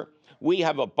weather, we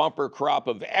have a bumper crop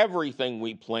of everything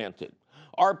we planted.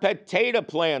 Our potato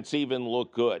plants even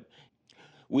look good.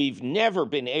 We've never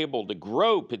been able to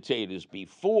grow potatoes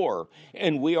before,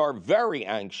 and we are very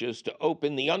anxious to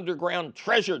open the underground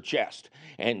treasure chest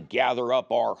and gather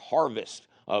up our harvest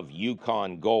of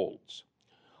Yukon golds.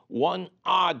 One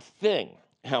odd thing,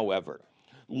 however,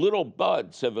 little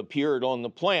buds have appeared on the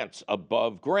plants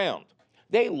above ground.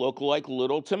 They look like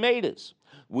little tomatoes.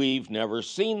 We've never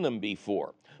seen them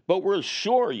before, but we're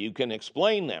sure you can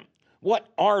explain them. What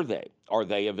are they? Are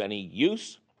they of any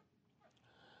use?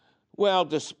 Well,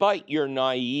 despite your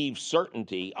naive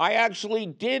certainty, I actually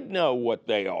did know what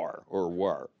they are or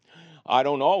were. I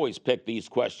don't always pick these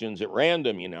questions at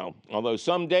random, although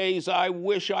some days I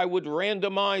wish I would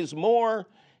randomize more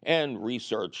and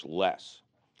research less.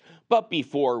 But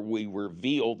before we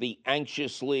reveal the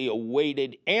anxiously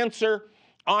awaited answer,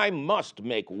 I must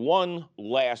make one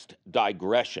last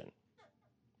digression.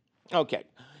 Okay,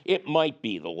 it might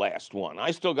be the last one.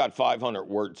 I still got 500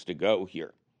 words to go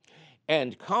here.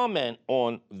 And comment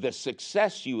on the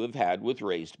success you have had with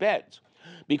raised beds,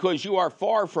 because you are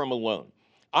far from alone.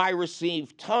 I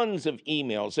receive tons of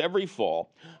emails every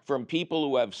fall from people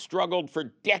who have struggled for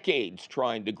decades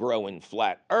trying to grow in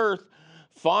flat earth,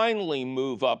 finally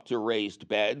move up to raised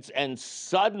beds, and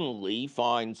suddenly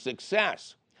find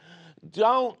success.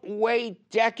 Don't wait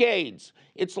decades.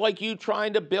 It's like you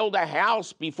trying to build a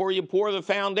house before you pour the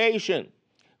foundation.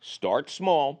 Start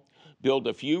small, build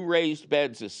a few raised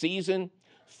beds a season,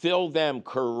 fill them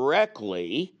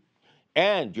correctly,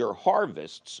 and your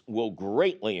harvests will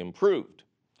greatly improve.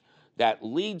 That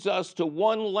leads us to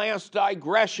one last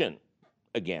digression.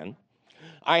 Again,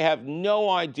 I have no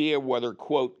idea whether,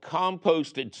 quote,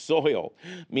 composted soil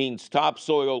means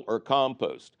topsoil or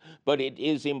compost, but it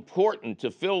is important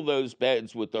to fill those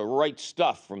beds with the right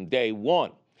stuff from day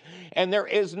one. And there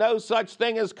is no such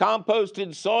thing as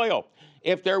composted soil.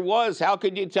 If there was, how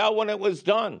could you tell when it was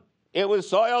done? It was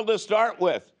soil to start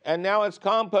with, and now it's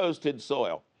composted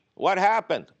soil. What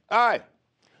happened?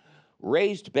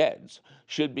 Raised beds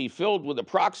should be filled with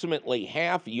approximately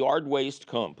half yard waste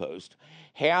compost,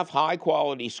 half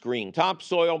high-quality screen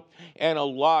topsoil, and a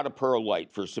lot of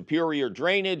perlite for superior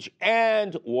drainage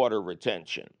and water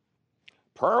retention.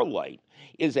 Perlite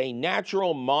is a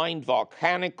natural mined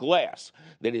volcanic glass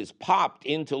that is popped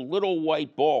into little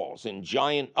white balls in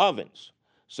giant ovens.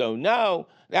 So no,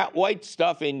 that white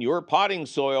stuff in your potting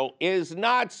soil is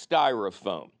not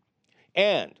styrofoam.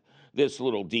 And this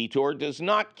little detour does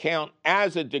not count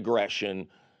as a digression,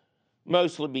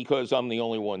 mostly because I'm the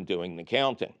only one doing the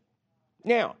counting.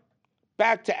 Now,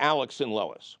 back to Alex and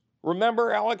Lois.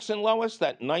 Remember Alex and Lois,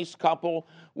 that nice couple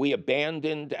we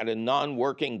abandoned at a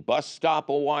non-working bus stop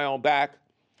a while back?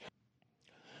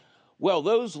 Well,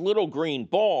 those little green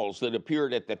balls that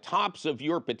appeared at the tops of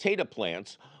your potato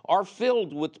plants are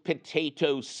filled with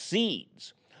potato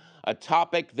seeds, a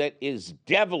topic that is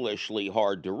devilishly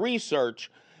hard to research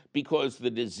because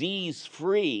the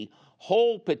disease-free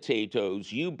whole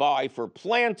potatoes you buy for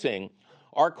planting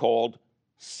are called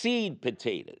seed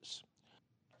potatoes.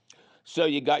 So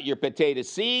you got your potato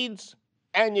seeds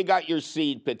and you got your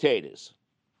seed potatoes.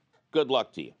 Good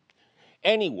luck to you.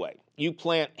 Anyway, you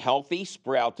plant healthy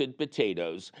sprouted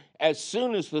potatoes as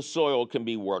soon as the soil can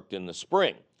be worked in the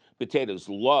spring. Potatoes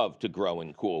love to grow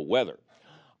in cool weather.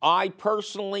 I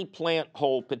personally plant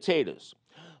whole potatoes.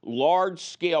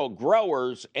 Large-scale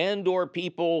growers and/or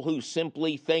people who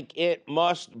simply think it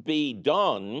must be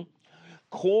done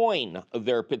coin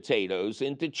their potatoes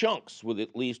into chunks with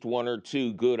at least 1 or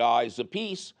 2 good eyes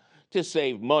apiece to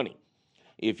save money.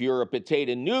 If you're a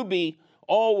potato newbie,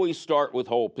 always start with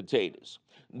whole potatoes.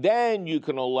 Then you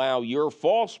can allow your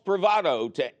false bravado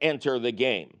to enter the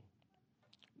game.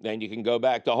 Then you can go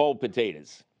back to whole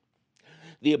potatoes.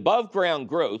 The above-ground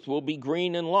growth will be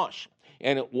green and lush,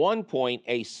 and at one point,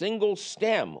 a single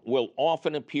stem will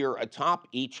often appear atop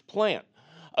each plant,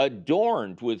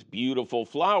 adorned with beautiful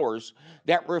flowers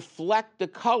that reflect the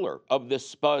color of the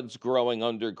spuds growing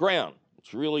underground.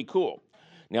 It's really cool.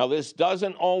 Now, this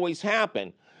doesn't always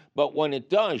happen, but when it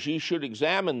does, you should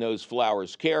examine those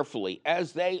flowers carefully,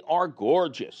 as they are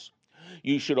gorgeous.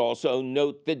 You should also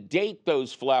note the date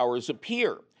those flowers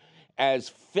appear,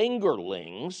 as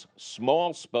fingerlings,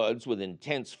 small spuds with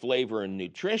intense flavor and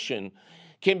nutrition,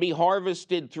 can be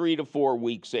harvested 3 to 4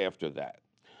 weeks after that.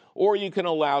 Or you can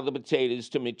allow the potatoes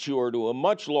to mature to a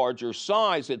much larger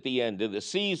size at the end of the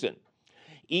season.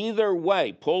 Either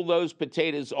way, pull those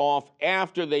potatoes off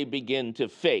after they begin to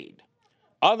fade.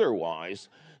 Otherwise,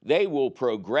 they will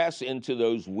progress into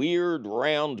those weird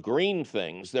round green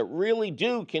things that really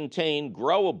do contain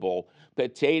growable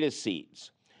potato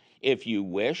seeds. If you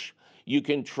wish, you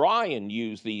can try and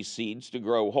use these seeds to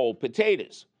grow whole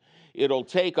potatoes. It'll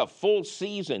take a full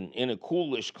season in a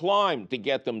coolish climate to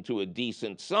get them to a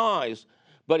decent size,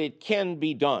 but it can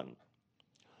be done.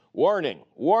 Warning,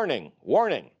 warning,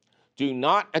 warning. Do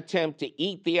not attempt to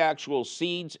eat the actual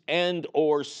seeds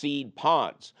and/or seed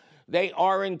pods. They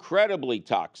are incredibly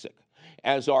toxic,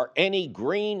 as are any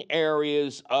green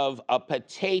areas of a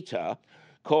potato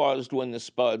caused when the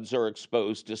spuds are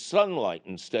exposed to sunlight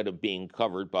instead of being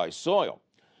covered by soil.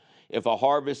 If a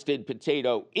harvested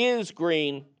potato is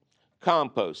green,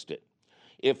 compost it.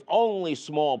 If only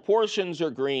small portions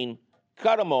are green,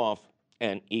 cut them off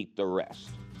and eat the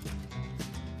rest.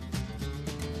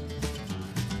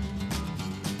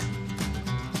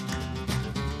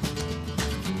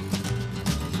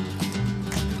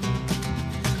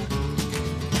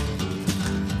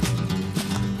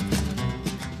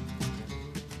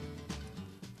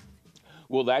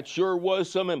 Well, that sure was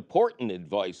some important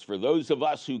advice for those of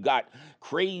us who got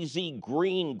crazy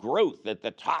green growth at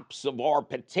the tops of our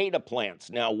potato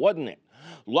plants now, wasn't it?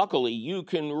 Luckily, you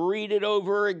can read it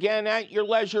over again at your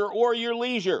leisure or your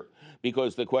leisure,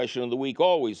 because the question of the week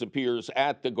always appears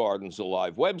at the Gardens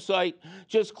Alive website.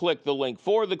 Just click the link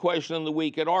for the question of the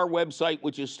week at our website,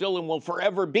 which is still and will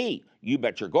forever be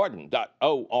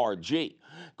youbetyourgarden.org.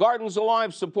 Gardens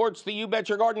Alive supports the You Bet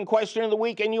Your Garden question of the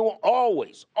week, and you will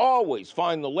always, always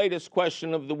find the latest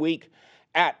question of the week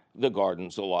at the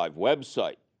Gardens Alive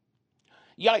website.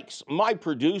 Yikes, my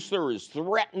producer is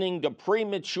threatening to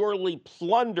prematurely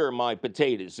plunder my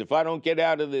potatoes if I don't get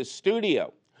out of this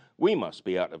studio. We must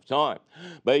be out of time.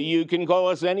 But you can call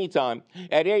us anytime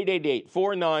at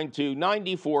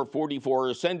 888-492-9444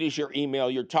 or send us your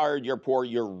email, you're tired, you're poor,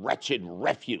 you're wretched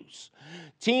refuse.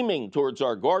 Teaming towards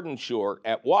our garden shore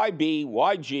at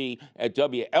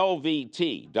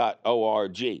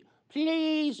YBYG@WLVT.org.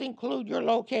 Please include your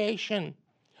location.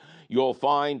 You'll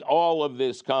find all of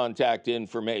this contact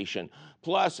information,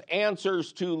 plus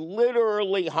answers to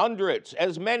literally hundreds,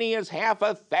 as many as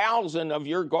 1,000 of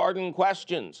your garden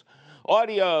questions.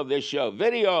 Audio of this show,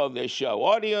 video of this show,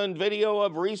 audio and video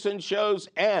of recent shows,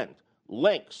 and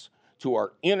links to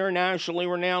our internationally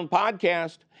renowned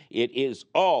podcast. It is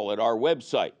all at our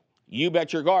website,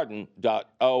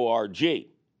 youbetyourgarden.org. If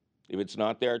it's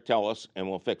not there, tell us and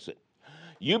we'll fix it.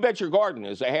 You Bet Your Garden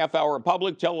is a half-hour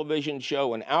public television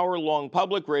show, an hour-long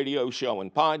public radio show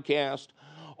and podcast,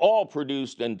 all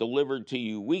produced and delivered to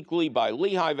you weekly by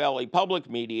Lehigh Valley Public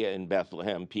Media in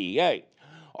Bethlehem, PA.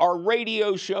 Our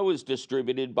radio show is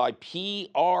distributed by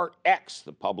PRX,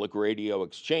 the Public Radio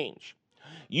Exchange.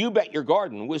 You Bet Your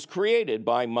Garden was created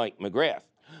by Mike McGrath.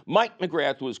 Mike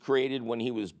McGrath was created when he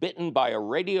was bitten by a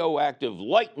radioactive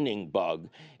lightning bug,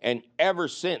 and ever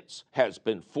since has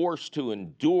been forced to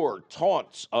endure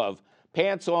taunts of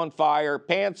pants on fire,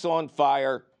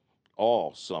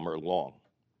 all summer long.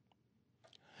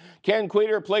 Ken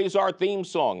Queter plays our theme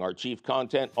song. Our chief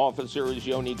content officer is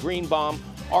Yoni Greenbaum.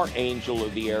 Our angel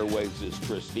of the airwaves is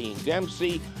Christine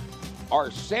Dempsey. Our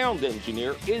sound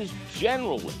engineer is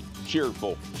generally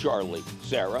cheerful Charlie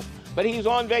Sarah, but he's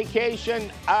on vacation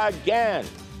again.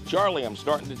 Charlie, I'm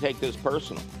starting to take this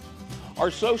personal. Our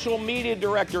social media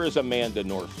director is Amanda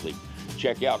Northfleet.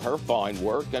 Check out her fine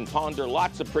work and ponder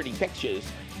lots of pretty pictures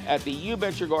at the You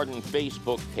Bet Your Garden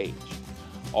Facebook page.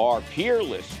 Our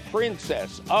peerless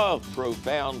princess of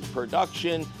profound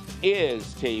production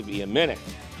is Tavia Minnick.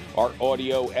 Our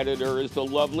audio editor is the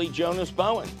lovely Jonas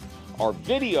Bowen. Our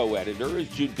video editor is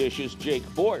judicious Jake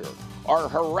Boyer. Our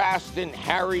harassed and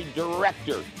harried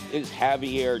director is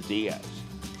Javier Diaz.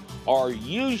 Our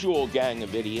usual gang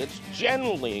of idiots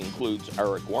generally includes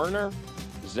Eric Werner,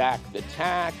 Zach the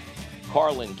Tack,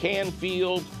 Carlin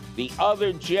Canfield, the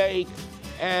other Jake,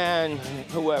 and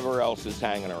whoever else is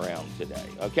hanging around today,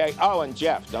 okay? Oh, and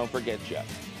Jeff, don't forget Jeff.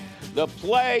 The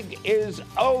plague is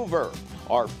over.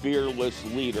 Our fearless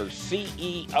leader,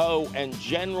 CEO, and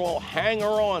general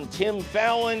hanger-on Tim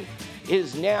Fallon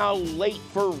is now late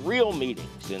for real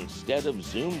meetings instead of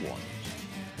Zoom ones.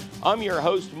 I'm your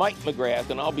host, Mike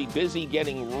McGrath, and I'll be busy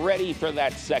getting ready for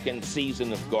that second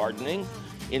season of gardening,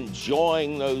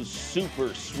 enjoying those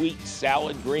super sweet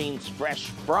salad greens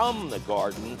fresh from the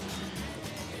garden,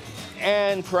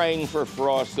 and praying for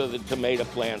frost so the tomato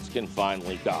plants can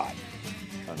finally die.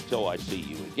 Until I see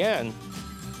you again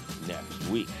next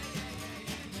week.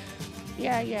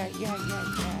 Yeah.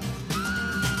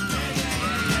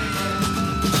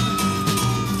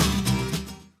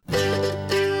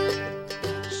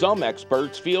 Some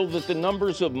experts feel that the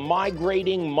numbers of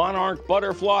migrating monarch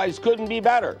butterflies couldn't be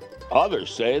better.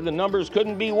 Others say the numbers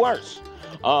couldn't be worse.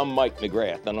 I'm Mike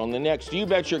McGrath, and on the next You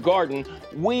Bet Your Garden,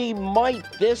 we might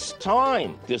this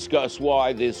time discuss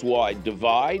why this wide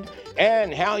divide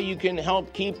and how you can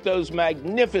help keep those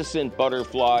magnificent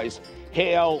butterflies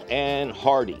hale and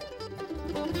hearty.